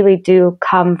they really do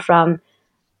come from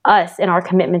us and our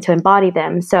commitment to embody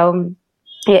them. So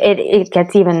it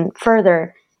gets even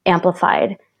further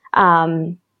amplified.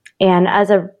 And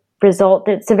as a result,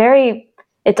 it's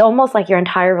almost like your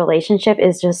entire relationship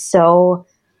is just so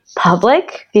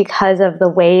public because of the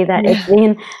way that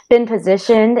it's been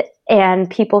positioned, and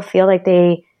people feel like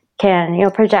they can, you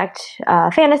know, project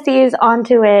fantasies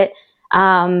onto it.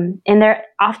 And there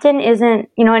often isn't,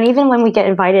 you know, and even when we get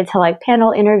invited to like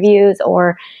panel interviews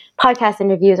or podcast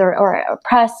interviews or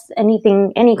press,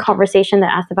 any conversation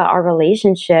that asks about our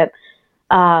relationship,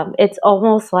 it's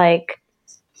almost like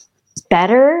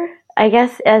better I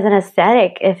guess as an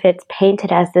aesthetic, if it's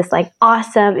painted as this like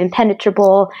awesome,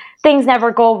 impenetrable, things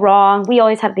never go wrong, we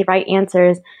always have the right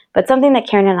answers. But something that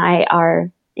Karen and I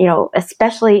are,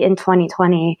 especially in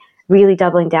 2020, really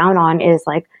doubling down on is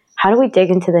like, how do we dig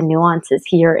into the nuances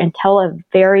here and tell a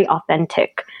very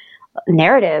authentic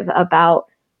narrative about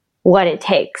what it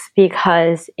takes?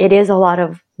 Because it is a lot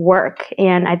of work.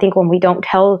 And I think when we don't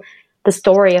tell the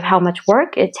story of how much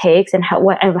work it takes and how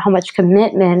much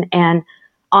commitment and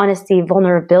honesty,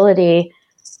 vulnerability,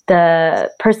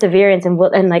 the perseverance and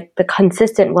like the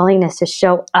consistent willingness to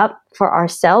show up for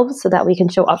ourselves so that we can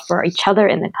show up for each other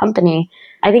in the company,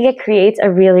 I think it creates a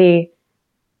really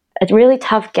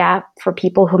tough gap for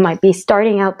people who might be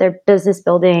starting out their business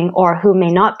building or who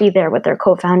may not be there with their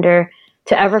co-founder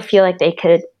to ever feel like they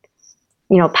could,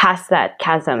 pass that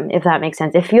chasm, if that makes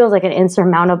sense. It feels like an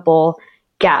insurmountable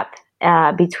gap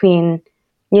between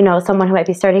someone who might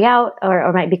be starting out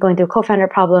or might be going through co-founder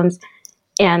problems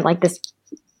and like this,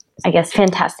 I guess,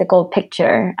 fantastical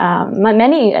picture.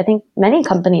 I think many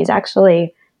companies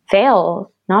actually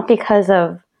fail, not because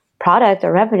of product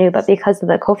or revenue, but because of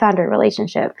the co-founder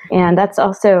relationship. And that's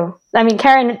also,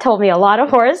 Karen told me a lot of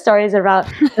horror stories about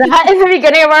that in the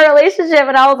beginning of our relationship.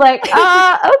 And I was like,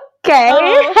 okay.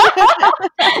 Oh.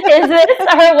 Is this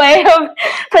our way of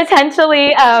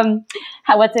potentially,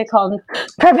 what's it called?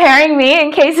 Preparing me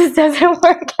in case this doesn't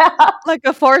work out. Like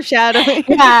a foreshadowing.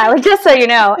 Yeah, like just so you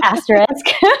know, asterisk.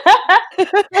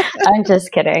 I'm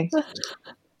just kidding.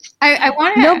 I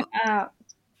want to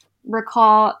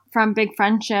recall from Big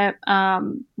Friendship,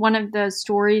 one of the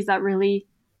stories that really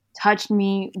touched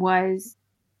me was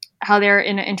how they're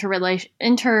in an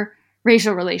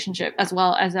interracial relationship as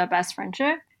well as a best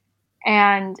friendship,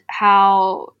 and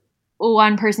how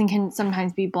one person can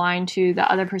sometimes be blind to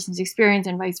the other person's experience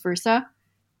and vice versa.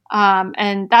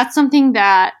 And that's something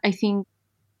that I think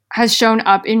has shown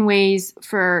up in ways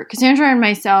for Cassandra and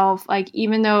myself. Like,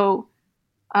 even though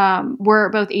we're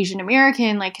both Asian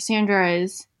American, like Cassandra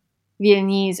is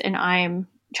Vietnamese and I'm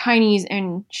Chinese,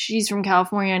 and she's from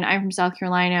California and I'm from South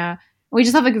Carolina. We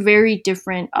just have like a very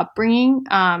different upbringing.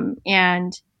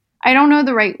 And I don't know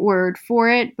the right word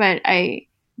for it, but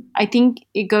I think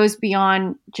it goes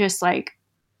beyond just like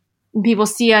when people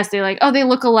see us, they're like, oh, they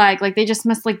look alike. Like they just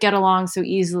must like get along so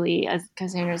easily, as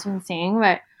Cassandra's been saying.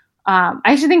 But I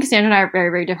actually think Cassandra and I are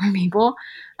very, very different people.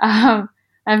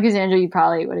 Cassandra, you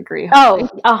probably would agree.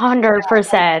 Hopefully. Oh,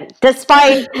 100%.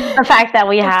 Despite the fact that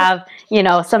we have,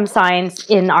 some signs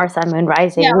in our sun, moon,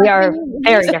 rising, we are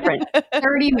very different.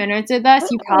 30 minutes with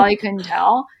us, you probably couldn't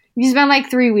tell. If you spent like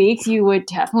 3 weeks, you would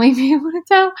definitely be able to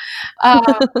tell.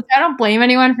 I don't blame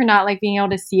anyone for not like being able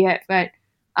to see it, but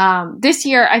this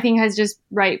year I think has just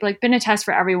been a test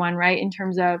for everyone, right? In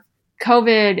terms of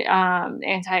COVID,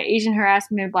 anti-Asian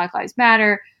harassment, Black Lives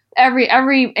Matter. Every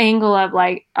angle of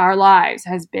like our lives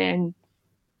has been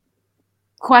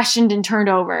questioned and turned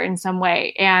over in some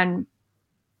way. And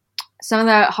some of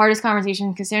the hardest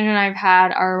conversations Cassandra and I have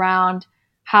had are around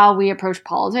how we approach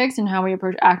politics and how we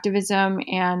approach activism.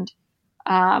 And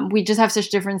we just have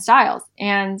such different styles.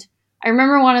 And I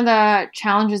remember one of the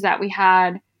challenges that we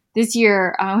had this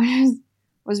year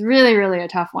was really, really a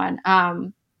tough one.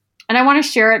 And I want to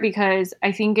share it because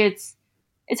I think it's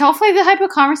hopefully the type of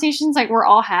conversations like we're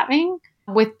all having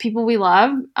with people we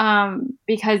love,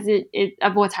 because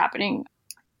of what's happening.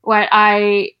 What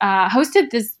I hosted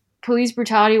this police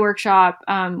brutality workshop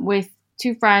with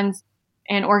two friends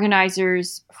and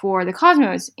organizers for the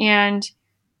Cosmos, and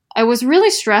it was really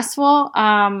stressful.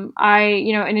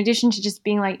 In addition to just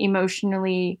being like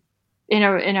emotionally in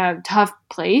a tough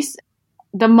place,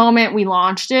 the moment we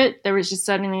launched it, there was just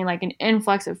suddenly like an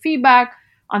influx of feedback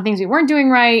on things we weren't doing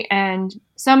right, and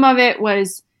some of it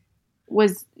was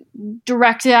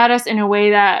directed at us in a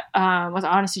way that was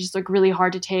honestly just like really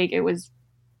hard to take. It was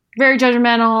very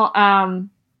judgmental,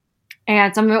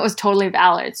 and some of it was totally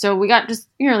valid. So we got just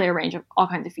really a range of all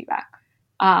kinds of feedback,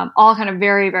 all kind of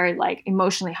very, very like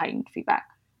emotionally heightened feedback.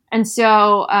 And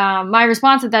so my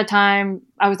response at that time,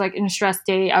 I was like in a stress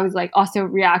state. I was like also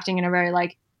reacting in a very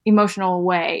like emotional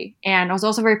way, and I was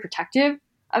also very protective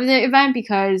of the event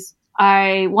because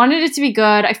I wanted it to be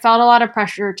good. I felt a lot of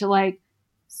pressure to like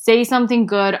say something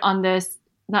good on this,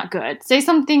 not good, say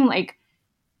something like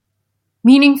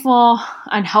meaningful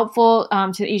and helpful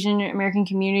to the Asian American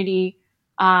community,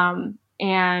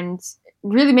 and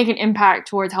really make an impact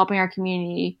towards helping our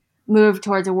community move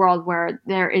towards a world where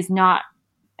there is not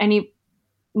any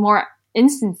more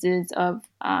instances of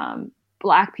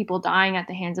Black people dying at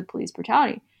the hands of police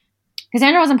brutality.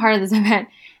 Cassandra wasn't part of this event,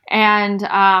 and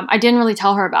I didn't really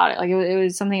tell her about it. Like it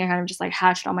was something I kind of just like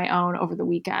hatched on my own over the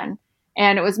weekend,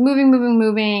 and it was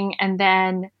moving, and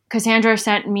then Cassandra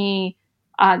sent me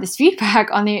this feedback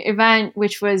on the event,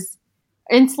 which was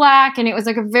in Slack, and it was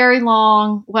like a very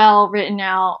long, well written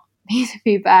out piece of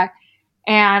feedback.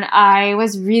 And I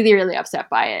was really, really upset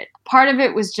by it. Part of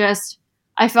it was just,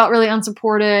 I felt really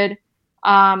unsupported.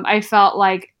 I felt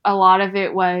like a lot of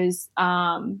it was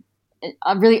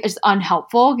really just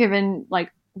unhelpful given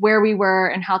like where we were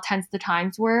and how tense the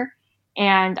times were.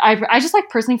 And I just like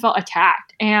personally felt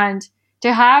attacked. And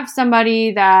to have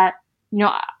somebody that, you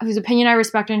know, whose opinion I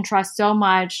respect and trust so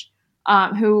much,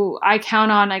 who I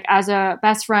count on like as a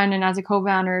best friend and as a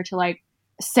co-founder to like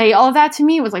say all of that to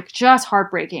me was like just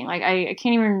heartbreaking. Like I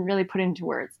can't even really put it into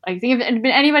words. I think if it had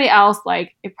been anybody else,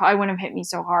 like it probably wouldn't have hit me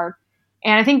so hard.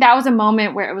 And I think that was a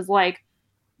moment where it was like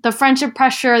the friendship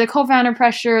pressure, the co-founder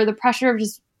pressure, the pressure of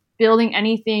just building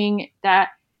anything that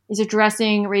is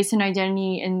addressing race and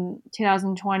identity in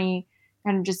 2020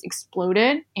 kind of just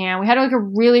exploded. And we had like a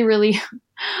really, really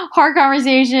hard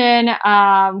conversation.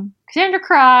 Cassandra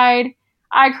cried.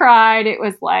 I cried. It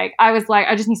was like, I was like,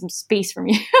 I just need some space from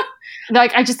you.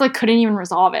 Like, I just like couldn't even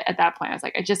resolve it at that point. I was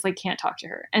like, I just like can't talk to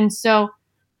her. And so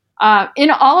in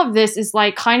all of this is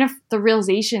like kind of the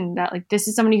realization that like this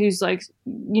is somebody who's like,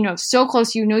 you know, so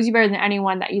close to you, knows you better than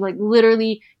anyone, that you like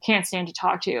literally can't stand to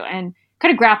talk to, and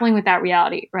kind of grappling with that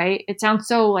reality, right? It sounds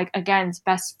so like, again, it's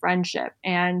best friendship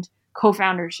and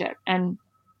co-foundership. And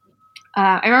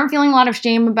I remember feeling a lot of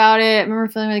shame about it. I remember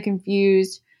feeling really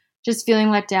confused, just feeling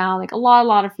let down, like a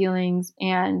lot of feelings.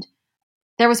 And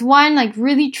there was one like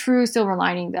really true silver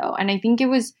lining though. And I think it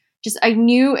was just, I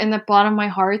knew in the bottom of my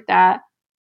heart that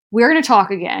we're going to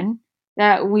talk again,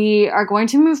 that we are going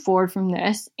to move forward from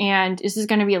this, and this is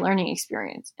going to be a learning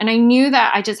experience. And I knew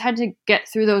that I just had to get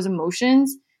through those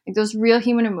emotions, like those real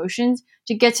human emotions,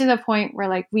 to get to the point where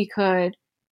like we could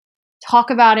talk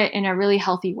about it in a really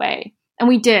healthy way. And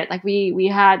we did. Like we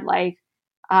had like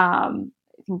I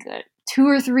think 2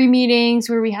 or 3 meetings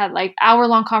where we had like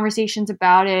hour-long conversations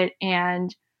about it,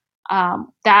 and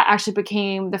that actually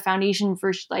became the foundation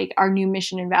for like our new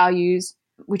mission and values,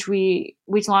 which we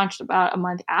launched about a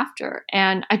month after.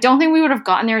 And I don't think we would have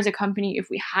gotten there as a company if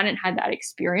we hadn't had that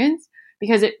experience,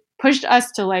 because it pushed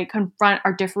us to like confront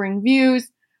our differing views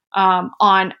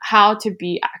on how to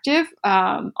be active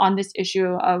on this issue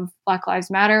of Black Lives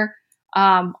Matter,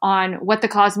 on what the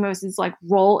Cosmos' like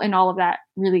role in all of that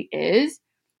really is.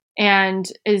 And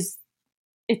it's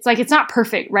like, it's not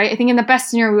perfect, right? I think in the best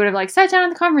scenario, we would have like sat down at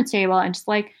the conference table and just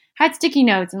like had sticky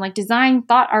notes and like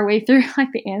thought our way through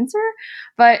like the answer,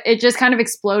 but it just kind of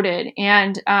exploded.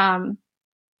 And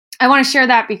I want to share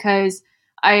that because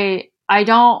I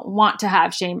don't want to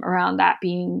have shame around that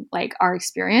being like our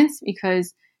experience,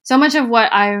 because so much of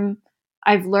what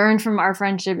I've learned from our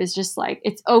friendship is just like,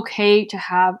 it's okay to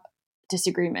have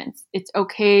disagreements. It's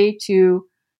okay to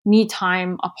need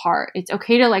time apart. It's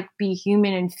okay to like be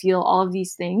human and feel all of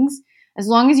these things, as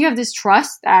long as you have this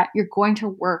trust that you're going to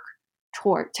work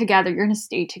together, you're going to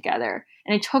stay together.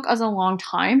 And it took us a long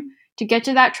time to get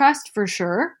to that trust, for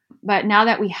sure. But now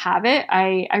that we have it,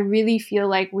 I really feel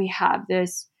like we have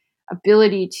this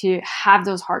ability to have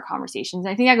those hard conversations.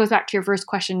 And I think that goes back to your first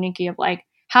question, Nikki, of like,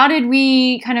 how did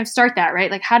we kind of start that, right?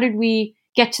 Like, how did we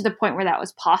get to the point where that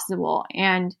was possible?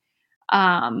 And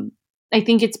I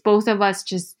think it's both of us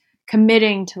just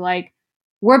committing to like,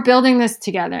 we're building this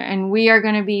together and we are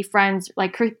going to be friends.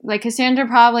 Like Cassandra,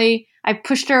 probably, I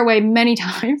pushed her away many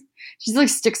times. She's like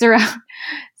sticks around.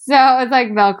 So it's like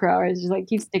Velcro. It's just like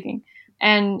keeps sticking.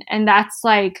 And that's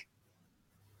like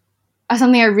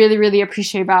something I really, really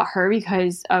appreciate about her,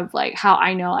 because of like how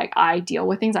I know like I deal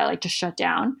with things. I like to shut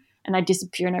down and I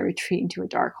disappear and I retreat into a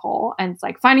dark hole. And it's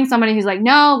like finding somebody who's like,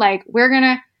 no, like we're going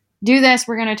to do this.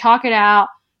 We're going to talk it out.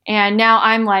 And now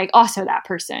I'm like also that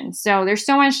person. So there's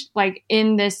so much like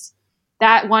in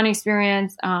that one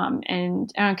experience.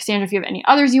 And I don't know, Cassandra, if you have any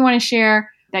others you want to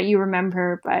share that you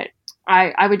remember, but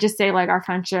I would just say like our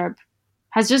friendship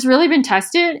has just really been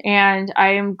tested, and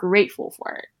I am grateful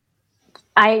for it.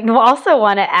 I also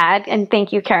want to add, and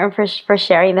thank you, Karen, for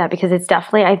sharing that, because it's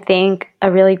definitely, I think,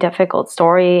 a really difficult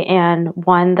story, and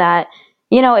one that,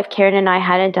 you know, if Karen and I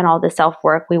hadn't done all the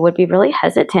self-work, we would be really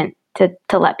hesitant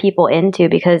to let people into,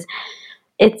 because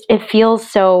it feels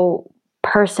so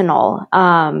personal,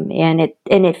 and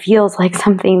it feels like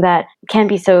something that can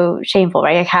be so shameful,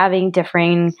 right? Like having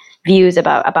differing views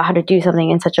about how to do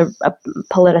something in such a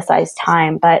politicized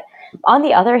time. But on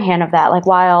the other hand of that, like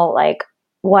while like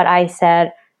what I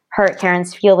said hurt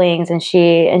Karen's feelings, and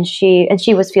she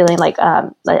was feeling like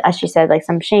as she said, like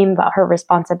some shame about her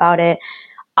response about it,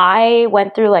 I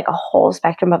went through like a whole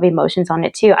spectrum of emotions on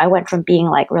it too. I went from being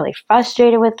like really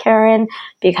frustrated with Karen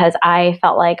because I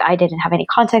felt like I didn't have any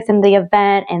context in the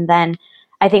event, and then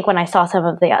I think when I saw some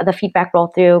of the feedback roll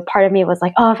through, part of me was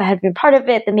like, oh, if I had been part of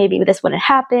it, then maybe this wouldn't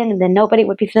happen, and then nobody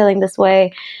would be feeling this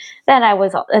way.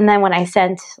 And then when I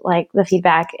sent like the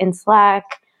feedback in Slack,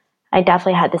 I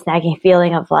definitely had this nagging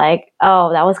feeling of like,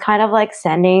 oh, that was kind of like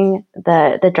sending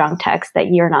the drunk text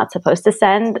that you're not supposed to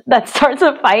send that starts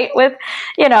a fight with,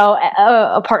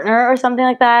 a partner or something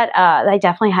like that. I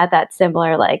definitely had that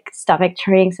similar like stomach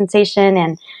churning sensation.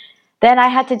 And then I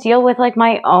had to deal with like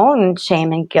my own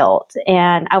shame and guilt.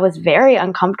 And I was very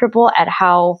uncomfortable at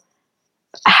how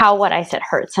what I said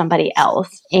hurt somebody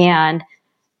else. And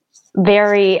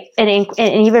and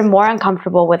even more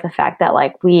uncomfortable with the fact that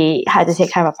like we had to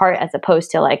take time apart as opposed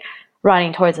to like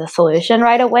running towards a solution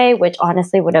right away, which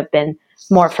honestly would have been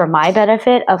more for my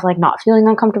benefit of like not feeling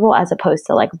uncomfortable as opposed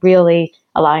to like really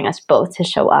allowing us both to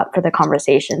show up for the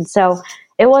conversation. So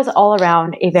it was all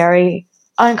around a very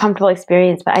uncomfortable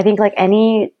experience. But I think like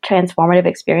any transformative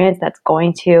experience that's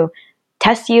going to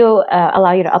test you,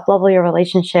 allow you to up-level your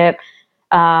relationship,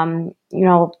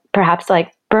 perhaps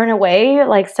like burn away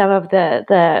like some of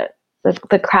the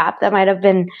crap that might have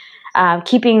been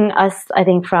keeping us, I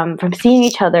think, from seeing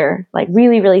each other, like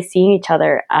really, really seeing each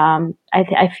other.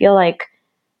 I feel like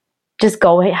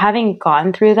having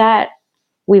gone through that,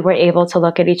 we were able to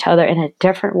look at each other in a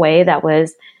different way that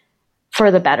was for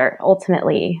the better,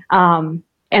 ultimately. And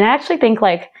I actually think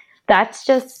like that's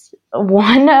just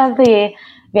one of the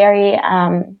very,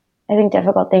 I think,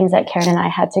 difficult things that Karen and I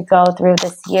had to go through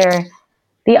this year.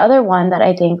 The other one that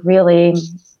I think really,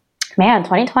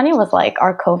 2020 was like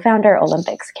our co-founder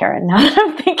Olympics, Karen, now that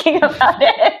I'm thinking about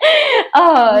it.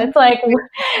 Oh, it's like,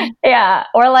 yeah,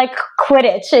 or like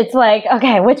Quidditch. It's like,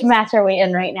 okay, which match are we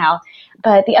in right now?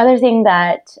 But the other thing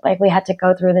that like we had to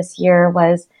go through this year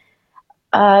was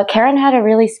Karen had a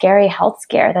really scary health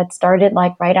scare that started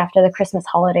like right after the Christmas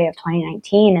holiday of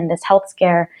 2019. And this health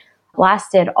scare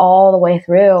lasted all the way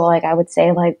through, like I would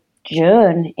say like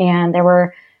June. And there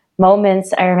were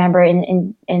moments I remember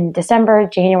in December,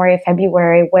 January,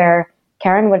 February, where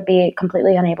Karen would be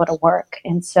completely unable to work.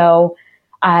 And so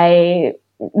I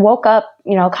woke up,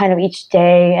 kind of each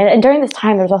day. And during this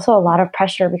time, there was also a lot of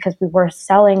pressure because we were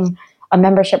selling a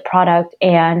membership product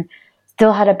and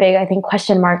still had a big, I think,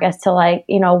 question mark as to like,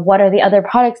 what are the other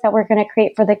products that we're going to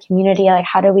create for the community? Like,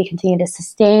 how do we continue to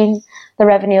sustain the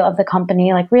revenue of the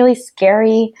company? Like really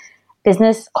scary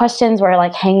business questions were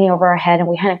like hanging over our head and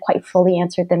we hadn't quite fully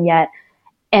answered them yet.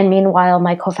 And meanwhile,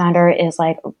 my co-founder is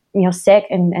like, sick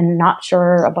and not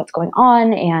sure of what's going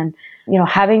on. And,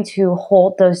 having to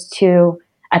hold those two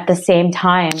at the same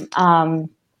time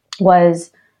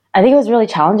I think it was really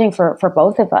challenging for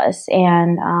both of us.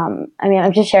 And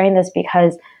I'm just sharing this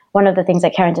because one of the things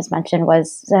that Karen just mentioned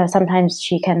was sometimes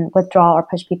she can withdraw or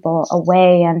push people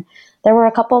away. And there were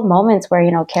a couple of moments where,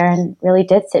 Karen really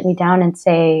did sit me down and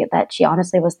say that she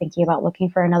honestly was thinking about looking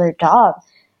for another job.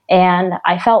 And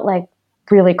I felt like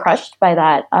really crushed by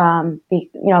that.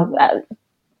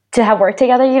 To have worked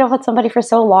together, with somebody for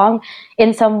so long,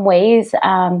 in some ways,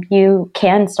 you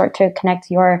can start to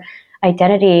connect your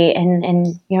identity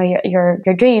and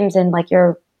your dreams and like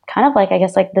your kind of like, I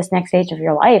guess, like this next stage of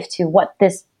your life to what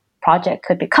this project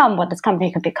could become, what this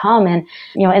company could become. And,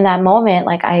 in that moment,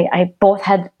 like I both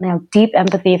had, deep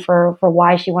empathy for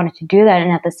why she wanted to do that.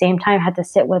 And at the same time had to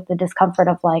sit with the discomfort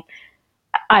of like,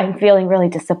 I'm feeling really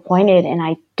disappointed and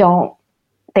I don't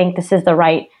think this is the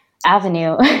right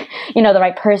avenue, the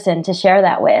right person to share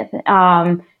that with.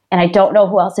 And I don't know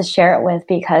who else to share it with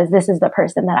because this is the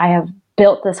person that I have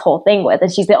built this whole thing with.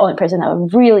 And she's the only person that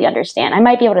would really understand. I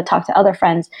might be able to talk to other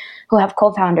friends who have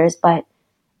co-founders, but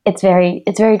it's very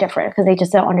different because they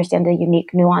just don't understand the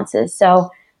unique nuances.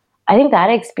 So I think that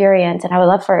experience, and I would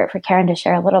love for Karen to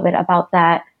share a little bit about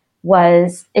that,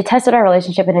 it tested our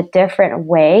relationship in a different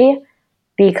way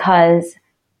because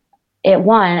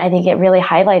I think it really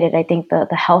highlighted,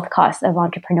 the health costs of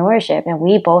entrepreneurship. And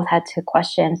we both had to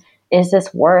question, is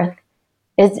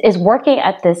working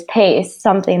at this pace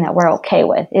something that we're okay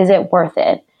with? Is it worth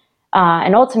it?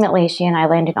 And ultimately, she and I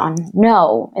landed on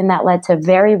no. And that led to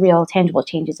very real, tangible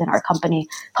changes in our company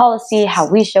policy, how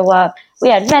we show up. We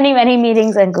had many, many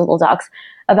meetings and Google Docs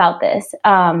about this.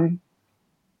 And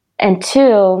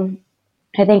two,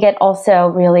 I think it also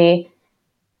really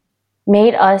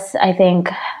made us, think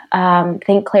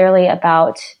clearly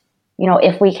about,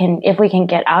 if we can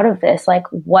get out of this, like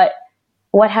what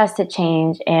has to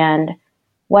change and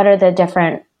what are the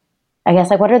different,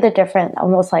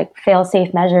 almost like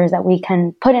fail-safe measures that we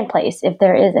can put in place if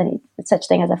there is any such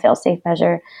thing as a fail-safe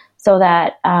measure so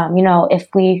that, if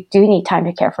we do need time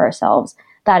to care for ourselves,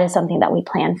 that is something that we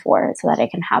plan for so that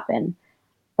it can happen.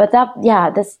 But that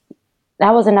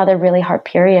was another really hard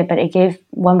period, but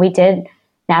when we did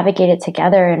navigate it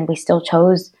together, and we still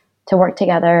chose to work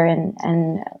together.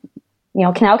 And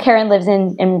now Karen lives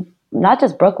in not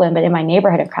just Brooklyn, but in my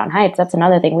neighborhood of Crown Heights. That's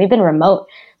another thing. We've been remote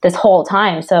this whole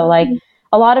time. So like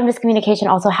a lot of miscommunication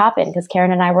also happened because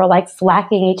Karen and I were like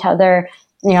slacking each other,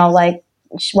 like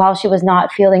while she was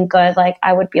not feeling good, like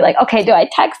I would be like, okay, do I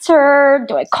text her?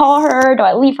 Do I call her? Do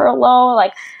I leave her alone?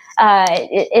 Like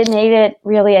it made it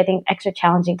really, I think, extra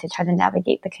challenging to try to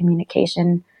navigate the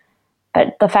communication.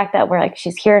 But the fact that we're like,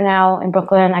 she's here now in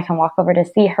Brooklyn, I can walk over to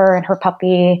see her and her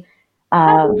puppy.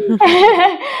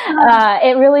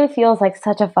 It really feels like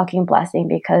such a fucking blessing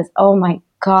because, oh my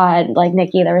God, like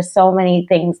Nikki, there were so many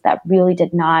things that really,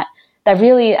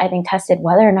 I think, tested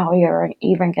whether or not we were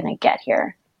even going to get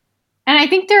here. And I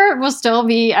think there will still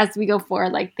be, as we go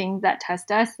forward, like things that test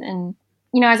us. And,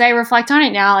 as I reflect on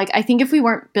it now, like I think if we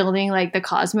weren't building like the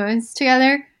Cosmos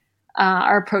together,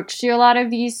 our approach to a lot of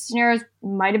these scenarios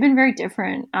might have been very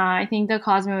different. I think the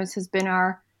Cosmos has been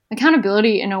our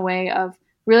accountability in a way of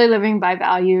really living by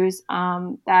values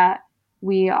that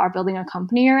we are building a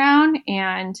company around.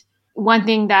 And one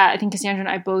thing that I think Cassandra and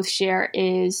I both share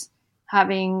is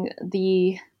having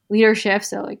the leadership.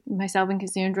 So like myself and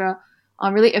Cassandra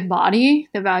really embody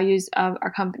the values of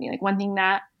our company. Like one thing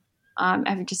that I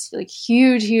have just like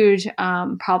huge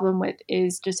problem with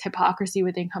is just hypocrisy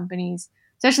within companies,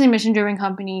 especially mission-driven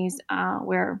companies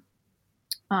where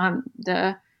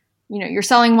you're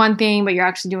selling one thing, but you're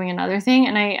actually doing another thing.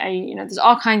 And I there's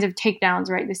all kinds of takedowns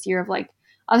right this year of like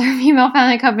other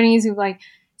female-founded companies who've like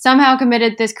somehow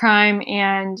committed this crime.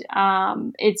 And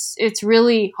it's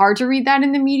really hard to read that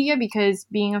in the media because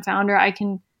being a founder, I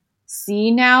can see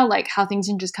now like how things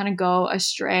can just kind of go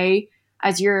astray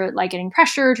as you're like getting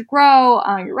pressure to grow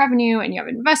your revenue and you have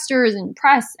investors and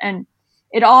press, and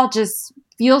it all just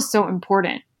feels so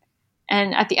important.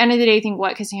 And at the end of the day, I think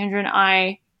what Cassandra and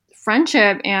I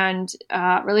friendship and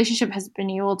relationship has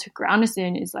been able to ground us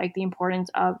in is like the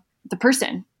importance of the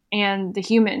person and the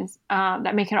humans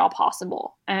that make it all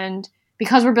possible. And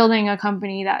because we're building a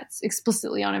company that's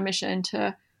explicitly on a mission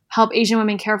to help Asian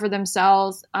women care for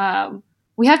themselves,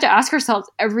 we have to ask ourselves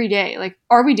every day, like,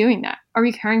 are we doing that? Are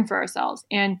we caring for ourselves?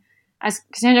 And as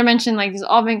Cassandra mentioned, like there's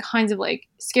all been kinds of like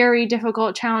scary,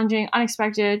 difficult, challenging,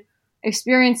 unexpected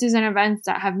experiences and events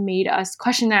that have made us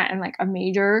question that in like a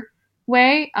major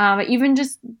way. Even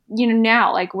just,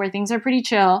 now, like where things are pretty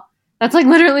chill, that's like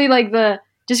literally like the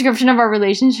description of our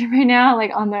relationship right now,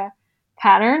 like on the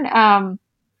pattern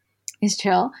is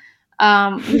chill.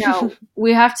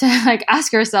 We have to like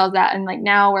ask ourselves that. And like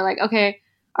now we're like, okay,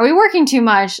 are we working too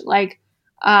much? Like,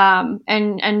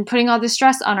 and putting all this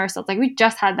stress on ourselves. Like we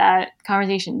just had that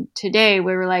conversation today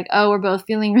where we're like, oh, we're both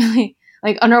feeling really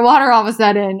like underwater all of a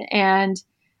sudden. And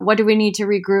what do we need to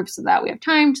regroup so that we have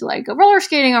time to like go roller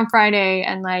skating on Friday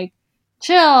and like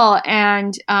chill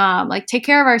and like take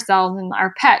care of ourselves and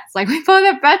our pets. Like we both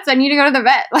have pets. I need to go to the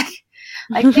vet. Like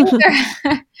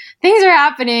things are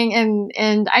happening,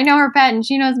 and I know her pet and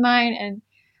she knows mine, and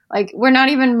like we're not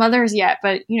even mothers yet,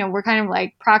 but we're kind of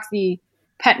like proxy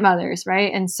pet mothers,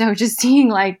 right? And so just seeing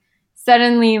like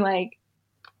suddenly like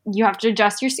you have to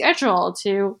adjust your schedule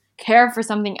to care for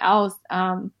something else.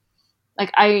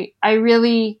 Like I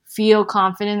really feel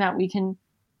confident that we can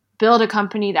build a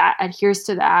company that adheres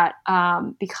to that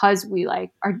because we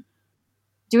like are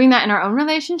doing that in our own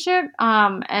relationship.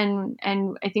 And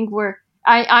I think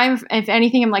I'm if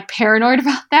anything, I'm like paranoid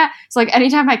about that. So like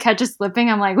anytime I catch us slipping,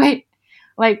 I'm like, wait,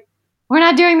 like we're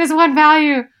not doing this one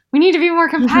value. We need to be more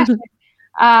compassionate.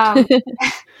 I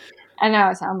know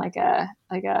I sound like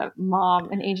a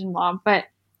mom, an Asian mom, but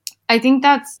I think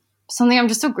that's something I'm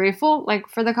just so grateful like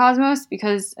for the Cosmos,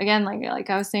 because again, like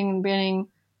I was saying in the beginning,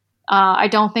 I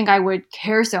don't think I would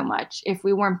care so much if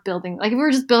we weren't building, like if we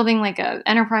were just building like a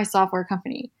enterprise software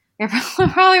company, I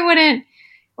probably wouldn't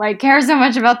like care so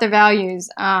much about the values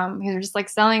because we're just like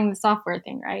selling the software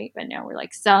thing, right? But no, we're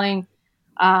like selling,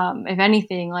 if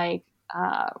anything, like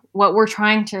what we're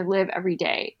trying to live every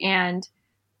day. And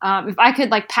if I could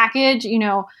like package,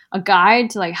 a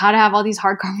guide to like how to have all these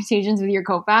hard conversations with your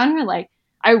co-founder, like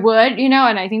I would, and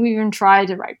I think we've even tried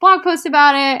to write blog posts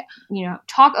about it,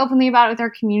 talk openly about it with our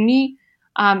community.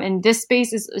 And this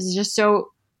space is just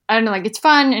so, I don't know, like it's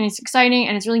fun and it's exciting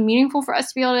and it's really meaningful for us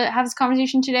to be able to have this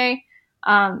conversation today.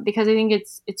 Because I think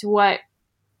it's what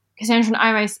Cassandra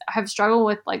and I have struggled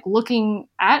with, like looking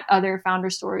at other founder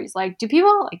stories. Like, do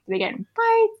people, like, do they get in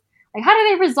fights? Like, how do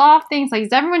they resolve things? Like,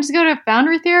 does everyone just go to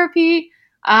founder therapy?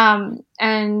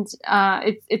 There's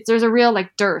a real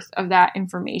like dearth of that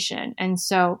information. And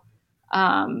so,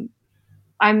 I'm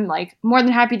like more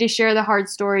than happy to share the hard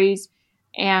stories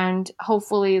and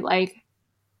hopefully like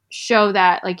show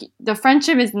that like the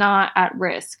friendship is not at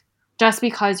risk just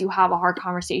because you have a hard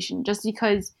conversation, just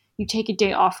because you take a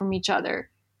day off from each other.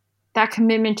 That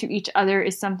commitment to each other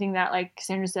is something that, like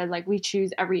Cassandra said, like we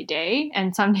choose every day.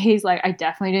 And some days, like I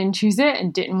definitely didn't choose it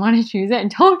and didn't want to choose it and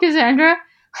told Cassandra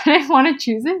I didn't want to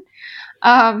choose it.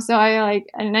 So I like,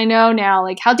 and I know now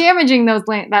like how damaging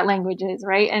that language is,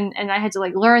 right? And I had to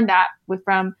like learn that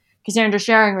from Cassandra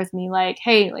sharing with me, like,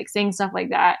 hey, like saying stuff like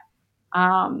that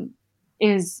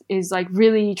is like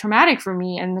really traumatic for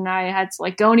me. And then I had to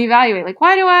like go and evaluate, like,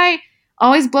 why do I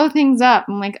always blow things up?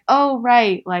 I'm like, oh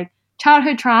right, like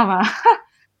childhood trauma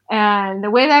and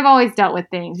the way that I've always dealt with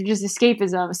things, which is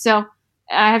escapism. So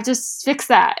I have to fix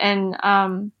that,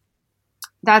 and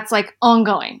that's like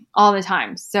ongoing all the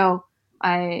time. So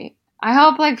I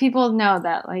hope like people know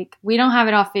that like we don't have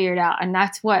it all figured out, and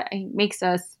that's what makes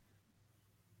us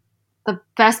the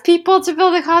best people to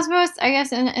build the cosmos, I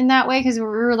guess, in that way, because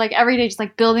we're like every day just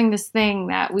like building this thing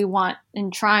that we want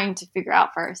and trying to figure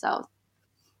out for ourselves.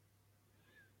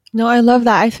 No, I love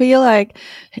that. I feel like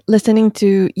listening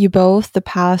to you both the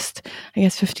past, I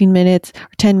guess, 15 minutes or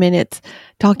 10 minutes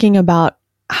talking about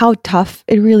how tough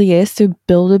it really is to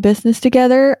build a business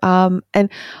together. And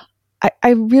I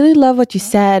really love what you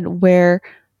said, where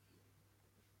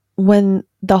when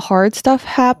the hard stuff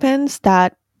happens,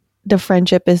 that the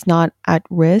friendship is not at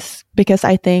risk, because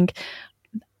I think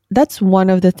that's one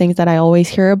of the things that I always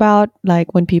hear about.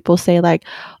 Like when people say like,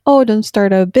 oh, don't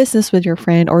start a business with your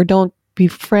friend, or don't be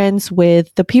friends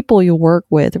with the people you work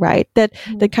with, right? That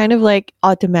kind of like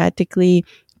automatically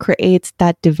creates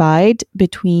that divide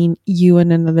between you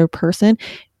and another person.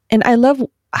 And I love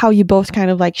how you both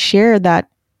kind of like share that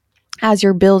as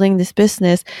you're building this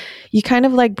business, you kind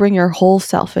of like bring your whole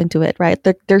self into it, right?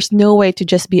 There's no way to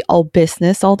just be all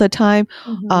business all the time.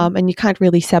 And you can't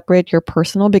really separate your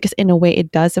personal, because in a way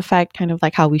it does affect kind of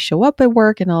like how we show up at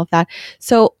work and all of that.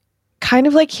 So kind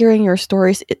of like hearing your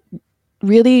stories, it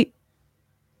really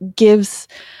gives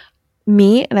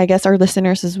me, and I guess our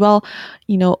listeners as well,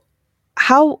 you know,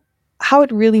 how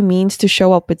it really means to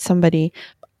show up with somebody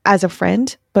as a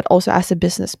friend, but also as a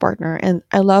business partner. And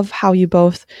I love how you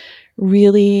both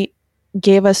really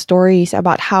gave us stories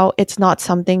about how it's not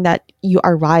something that you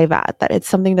arrive at, that it's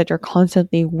something that you're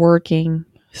constantly working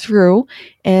through.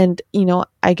 And, you know,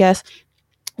 I guess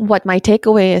what my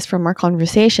takeaway is from our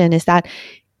conversation is that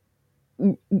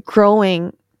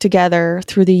growing together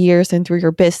through the years and through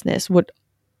your business would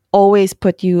always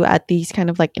put you at these kind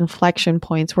of like inflection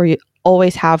points where you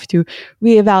always have to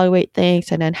reevaluate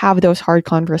things and then have those hard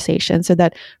conversations, so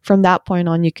that from that point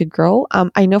on you could grow.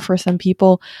 I know for some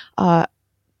people,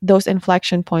 those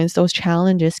inflection points, those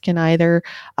challenges can either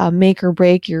make or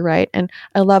break you, right? And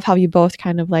I love how you both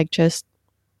kind of like just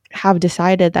have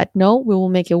decided that no, we will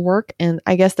make it work. And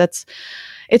I guess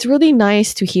it's really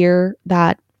nice to hear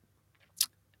that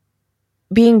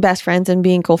being best friends and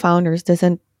being co-founders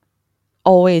doesn't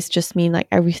always just mean like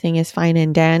everything is fine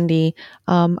and dandy.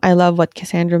 I love what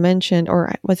Cassandra mentioned,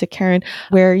 or was it Karen,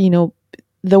 where, you know,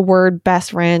 the word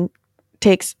best friend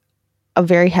takes a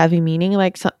very heavy meaning.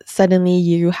 Like suddenly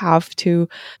you have to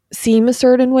seem a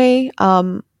certain way.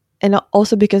 And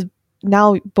also because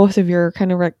now both of your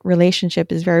kind of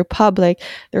relationship is very public,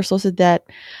 there's also that,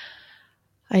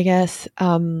 I guess,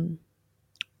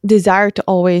 desire to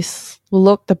always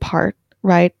look the part,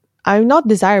 right? I'm not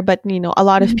desire, but you know, a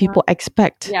lot of people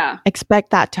expect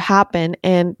that to happen,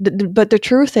 and but the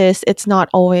truth is, it's not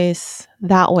always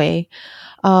that way.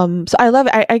 So I love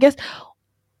it. I guess.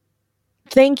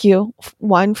 Thank you,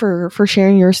 one, for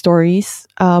sharing your stories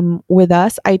with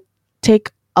us. I take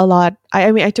a lot.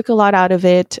 I mean, I took a lot out of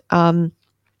it, and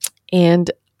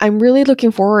I'm really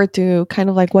looking forward to kind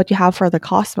of like what you have for the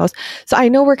Cosmos. So I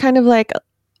know we're kind of like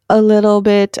a little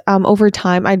bit over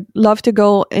time. I'd love to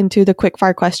go into the quick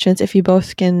fire questions if you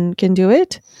both can do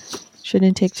it.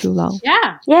 Shouldn't take too long.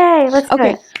 Yeah. Yay, let's do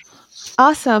it.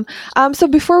 Awesome. So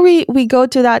before we go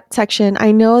to that section,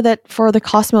 I know that for the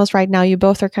Cosmos right now, you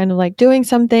both are kind of like doing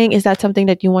something. Is that something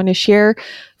that you want to share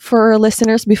for our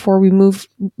listeners before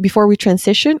we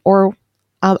transition? Or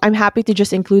I'm happy to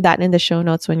just include that in the show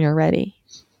notes when you're ready.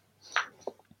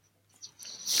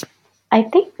 I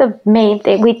think the main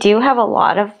thing, we do have a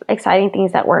lot of exciting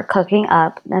things that we're cooking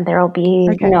up, and there will be,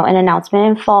 you know, an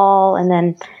announcement in fall, and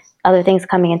then other things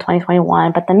coming in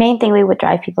 2021. But the main thing we would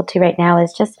drive people to right now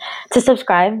is just to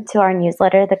subscribe to our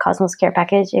newsletter, the Cosmos Care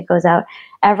Package. It goes out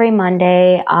every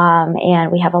Monday,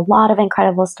 and we have a lot of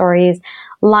incredible stories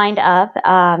lined up.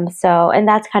 And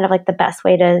that's kind of like the best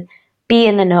way to be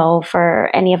in the know for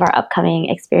any of our upcoming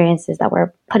experiences that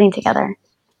we're putting together.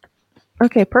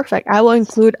 Okay, perfect. I will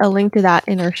include a link to that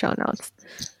in our show notes.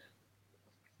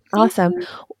 Awesome.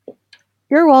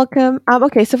 You're welcome.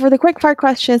 Okay, so for the quick fire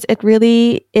questions, it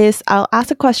really is I'll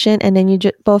ask a question and then you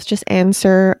both just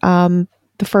answer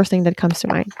the first thing that comes to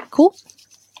mind. Cool?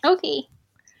 Okay.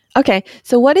 Okay,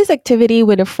 so what is activity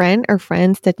with a friend or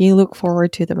friends that you look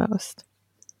forward to the most?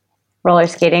 Roller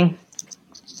skating.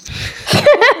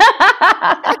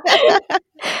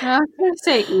 I was going to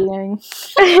say eating.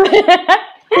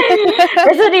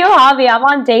 It's a new hobby. I'm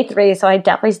on day 3, so I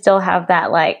definitely still have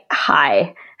that like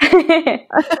high.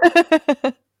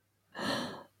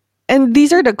 And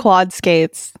these are the quad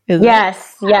skates, is it?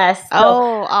 Yes.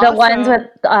 Oh, The ones awesome. with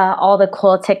all the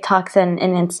cool TikToks and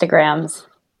Instagrams.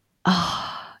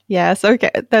 Oh, yes.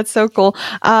 Okay, that's so cool.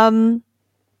 I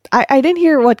didn't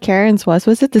hear what Karen's was.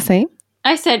 Was it the same?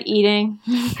 I said eating.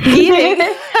 Eating.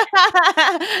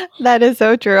 That is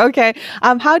so true. Okay.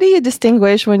 How do you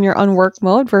distinguish when you're on work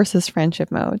mode versus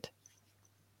friendship mode?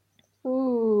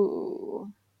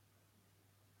 Ooh.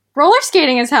 Roller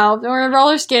skating has helped. When we're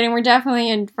roller skating, we're definitely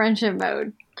in friendship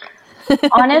mode.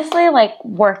 Honestly, like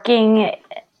working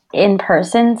in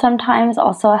person sometimes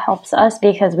also helps us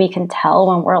because we can tell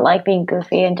when we're like being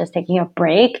goofy and just taking a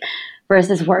break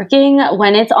versus working.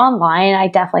 When it's online, I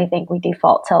definitely think we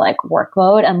default to like work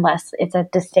mode unless it's a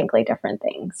distinctly different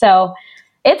thing. So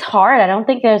it's hard. I don't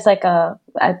think there's like a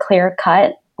clear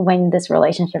cut when this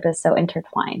relationship is so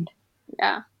intertwined.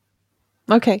 Yeah.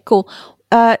 Okay, cool.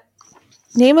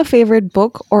 Name a favorite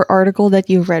book or article that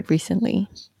you've read recently.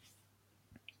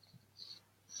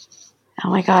 Oh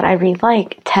my God, I read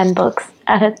like 10 books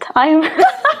at a time.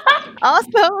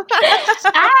 Awesome.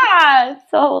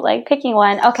 So like picking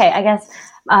one. Okay, I guess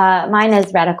mine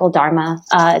is Radical Dharma.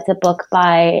 It's a book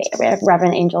by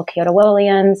Reverend Angel Kyoto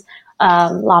Williams,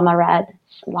 Lama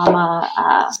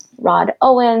Rod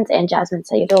Owens, and Jasmine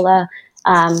Sayadullah.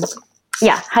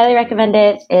 Yeah, highly recommend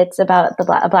it. It's about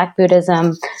a Black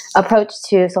Buddhism approach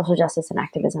to social justice and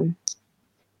activism.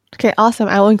 Okay, awesome.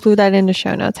 I will include that in the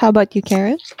show notes. How about you,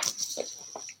 Karen?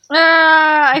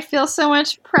 I feel so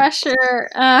much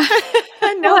pressure. No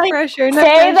pressure. No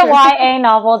Say pressure. the YA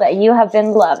novel that you have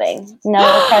been loving.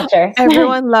 No pressure.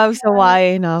 Everyone loves a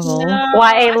YA novel. No,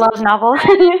 YA love novel.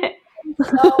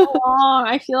 so long.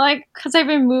 I feel like because I've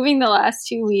been moving the last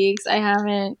 2 weeks, I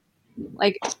haven't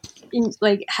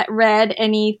read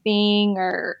anything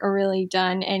or really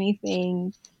done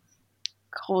anything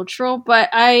cultural. But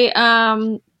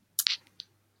I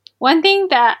one thing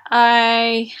that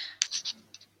I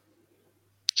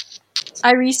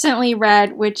recently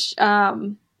read, which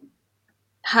has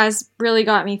really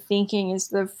got me thinking, is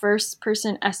the first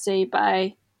person essay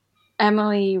by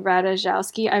Emily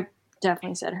Ratajkowski. I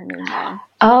definitely said her name wrong.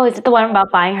 Oh, is it the one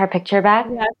about buying her picture back?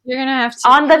 Yeah, you're gonna have to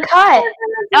On the cut.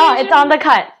 Oh, it's on the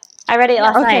cut. I read it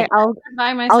last Okay,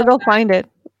 night. I'll go find it.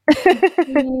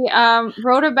 He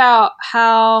wrote about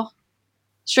how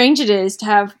strange it is to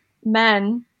have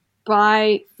men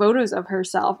buy photos of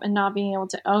herself and not being able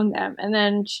to own them. And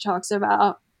then she talks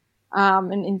about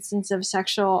an instance of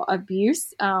sexual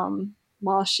abuse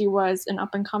while she was an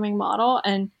up-and-coming model.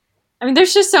 And I mean,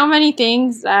 there's just so many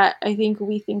things that I think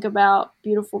we think about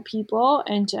beautiful people,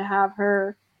 and to have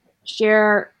her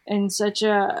share in such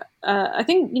a, I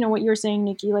think, you know, what you were saying,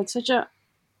 Nikki, like such a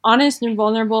honest and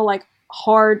vulnerable, like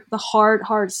hard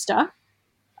stuff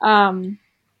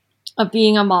of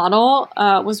being a model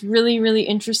was really, really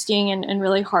interesting and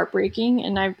really heartbreaking.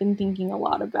 And I've been thinking a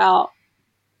lot about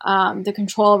the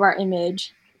control of our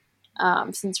image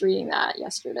since reading that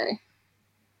yesterday.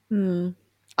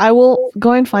 I will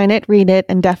go and find it, read it,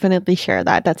 and definitely share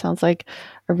that. That sounds like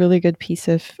a really good piece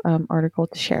of article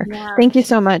to share. Yeah. Thank you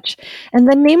so much. And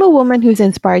then name a woman who's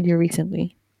inspired you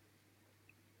recently.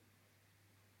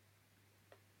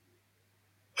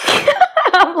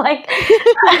 I'm like,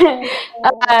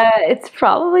 it's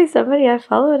probably somebody I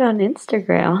followed on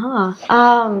Instagram, huh?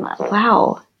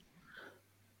 Wow.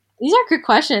 These are good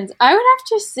questions. I would have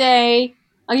to say,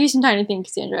 I'll give you some time to think,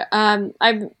 Cassandra. I'm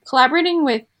collaborating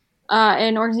with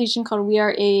an organization called We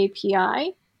Are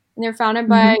AAPI, and they're founded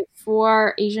by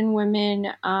 4 Asian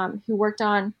women who worked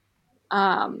on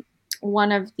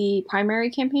one of the primary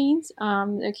campaigns,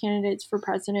 the candidates for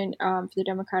president for the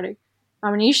Democratic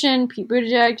nomination, Pete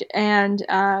Buttigieg, and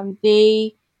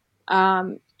they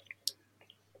have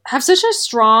such a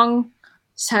strong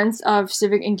sense of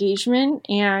civic engagement,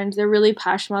 and they're really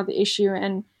passionate about the issue.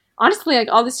 And honestly, like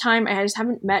all this time, I just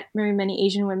haven't met very many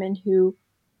Asian women who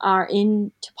are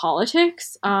into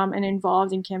politics and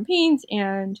involved in campaigns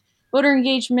and voter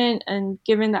engagement. And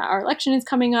given that our election is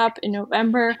coming up in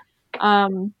November,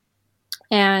 and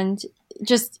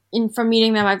just from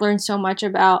meeting them, I've learned so much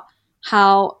about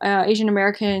how Asian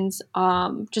Americans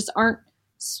just aren't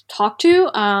talked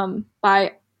to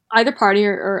by either party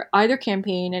or either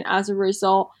campaign. And as a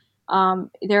result,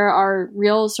 there are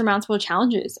real surmountable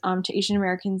challenges to Asian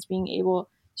Americans being able to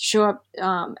show up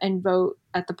and vote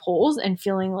at the polls and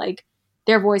feeling like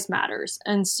their voice matters.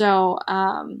 And so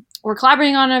we're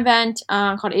collaborating on an event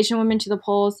called Asian Women to the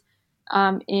Polls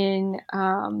at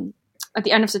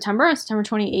the end of September, on September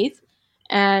 28th.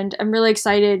 And I'm really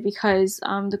excited because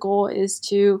the goal is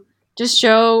to just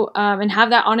show and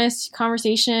have that honest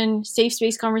conversation, safe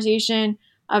space conversation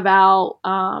about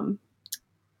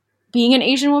being an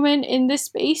Asian woman in this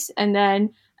space, and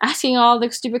then asking all the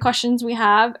stupid questions we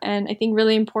have. And I think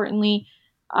really importantly,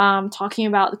 talking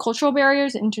about the cultural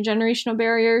barriers, intergenerational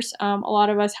barriers. A lot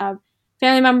of us have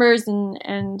family members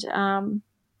and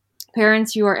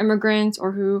parents who are immigrants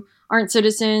or who aren't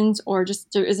citizens, or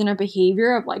just there isn't a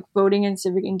behavior of like voting and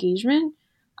civic engagement.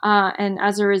 And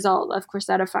as a result, of course,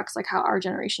 that affects like how our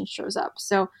generation shows up.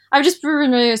 So I've just been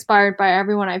really inspired by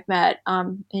everyone I've met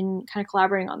in kind of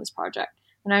collaborating on this project.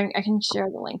 And I can share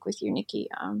the link with you, Nikki.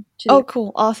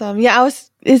 Cool. Awesome. Yeah,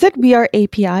 is it We Are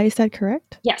API? Is that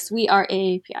correct? Yes, We Are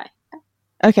API.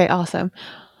 Okay, awesome.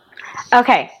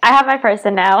 Okay, I have my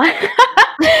person now.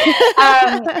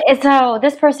 So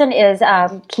this person is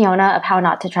Kiona of How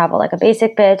Not to Travel Like a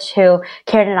Basic Bitch, who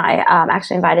Karen and I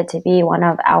actually invited to be one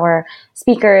of our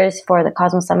speakers for the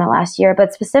Cosmos Summit last year.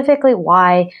 But specifically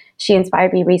why she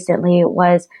inspired me recently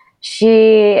was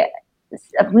she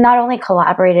not only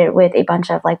collaborated with a bunch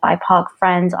of like BIPOC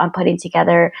friends on putting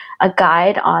together a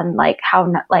guide on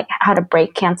how to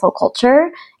break cancel culture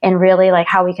and really like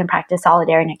how we can practice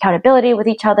solidarity and accountability with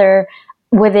each other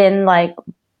within like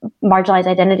marginalized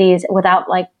identities without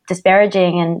like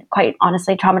disparaging and quite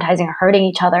honestly traumatizing or hurting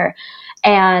each other.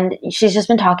 And she's just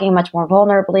been talking much more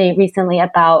vulnerably recently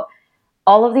about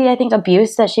all of the, I think,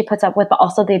 abuse that she puts up with, but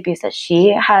also the abuse that she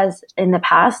has in the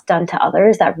past done to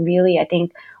others that really, I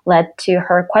think, led to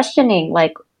her questioning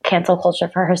like cancel culture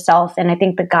for herself. And I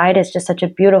think the guide is just such a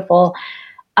beautiful,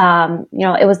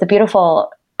 it was the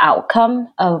beautiful outcome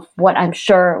of what I'm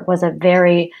sure was a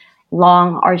very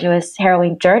long, arduous,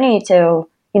 harrowing journey to,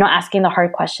 asking the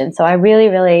hard questions. So I really,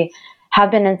 really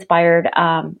have been inspired,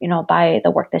 by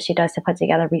the work that she does to put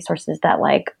together resources that,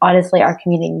 like, honestly, our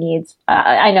community needs.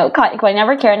 I know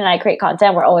whenever Karen and I create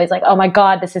content, we're always like, oh my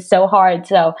God, this is so hard.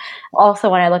 So also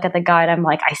when I look at the guide, I'm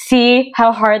like, I see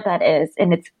how hard that is.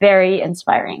 And it's very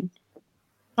inspiring.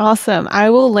 Awesome. I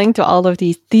will link to all of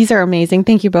these. These are amazing.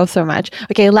 Thank you both so much.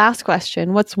 Okay, last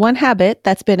question. What's one habit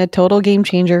that's been a total game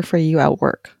changer for you at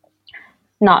work?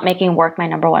 Not making work my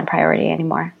number one priority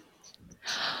anymore.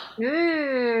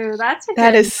 Ooh, that's a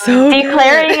that good is so one.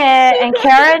 Declaring it. And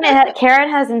Karen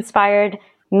has inspired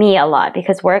me a lot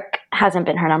because work hasn't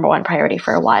been her number one priority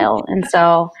for a while. And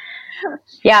so,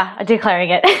 yeah, declaring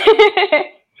it.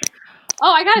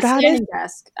 I got a standing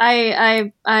desk.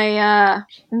 I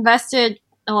invested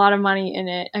a lot of money in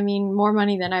it. I mean, more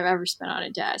money than I've ever spent on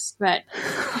a desk. But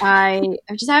I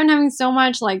just haven't having so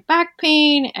much like back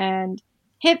pain and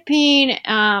hip pain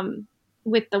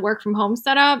with the work from home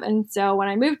setup. And so when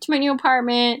I moved to my new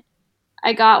apartment,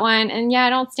 I got one. And yeah,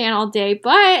 I don't stand all day,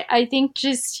 but I think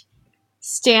just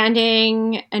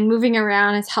standing and moving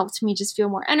around has helped me just feel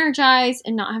more energized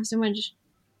and not have so much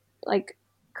like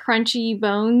crunchy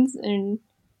bones. And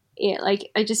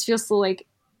I just feel so like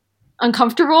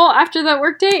uncomfortable after that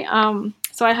work day.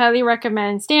 So I highly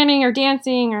recommend standing or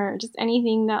dancing or just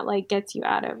anything that like gets you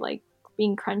out of like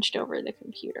being crunched over the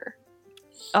computer.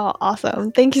 Oh,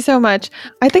 awesome. Thank you so much.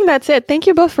 I think that's it. Thank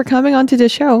you both for coming on to the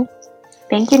show.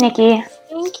 Thank you, Nikki.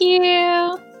 Thank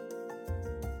you.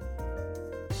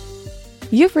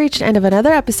 You've reached the end of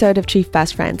another episode of Chief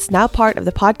Best Friends, now part of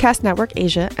the Podcast Network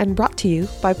Asia and brought to you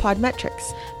by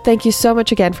Podmetrics. Thank you so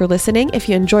much again for listening. If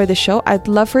you enjoy the show, I'd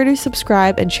love for you to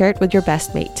subscribe and share it with your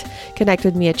best mate. Connect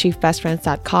with me at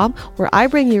chiefbestfriends.com, where I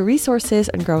bring you resources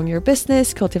on growing your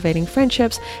business, cultivating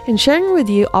friendships, and sharing with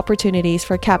you opportunities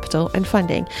for capital and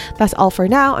funding. That's all for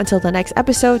now. Until the next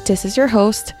episode, this is your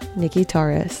host, Nikki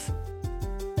Torres.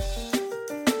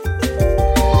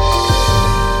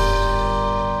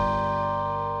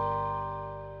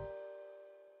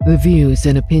 The views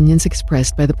and opinions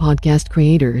expressed by the podcast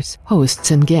creators, hosts,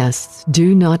 and guests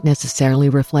do not necessarily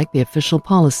reflect the official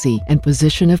policy and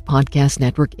position of Podcast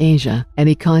Network Asia.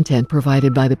 Any content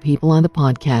provided by the people on the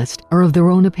podcast are of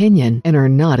their own opinion and are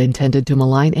not intended to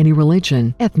malign any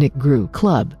religion, ethnic group,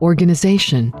 club,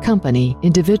 organization, company,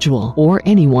 individual, or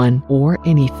anyone or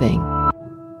anything.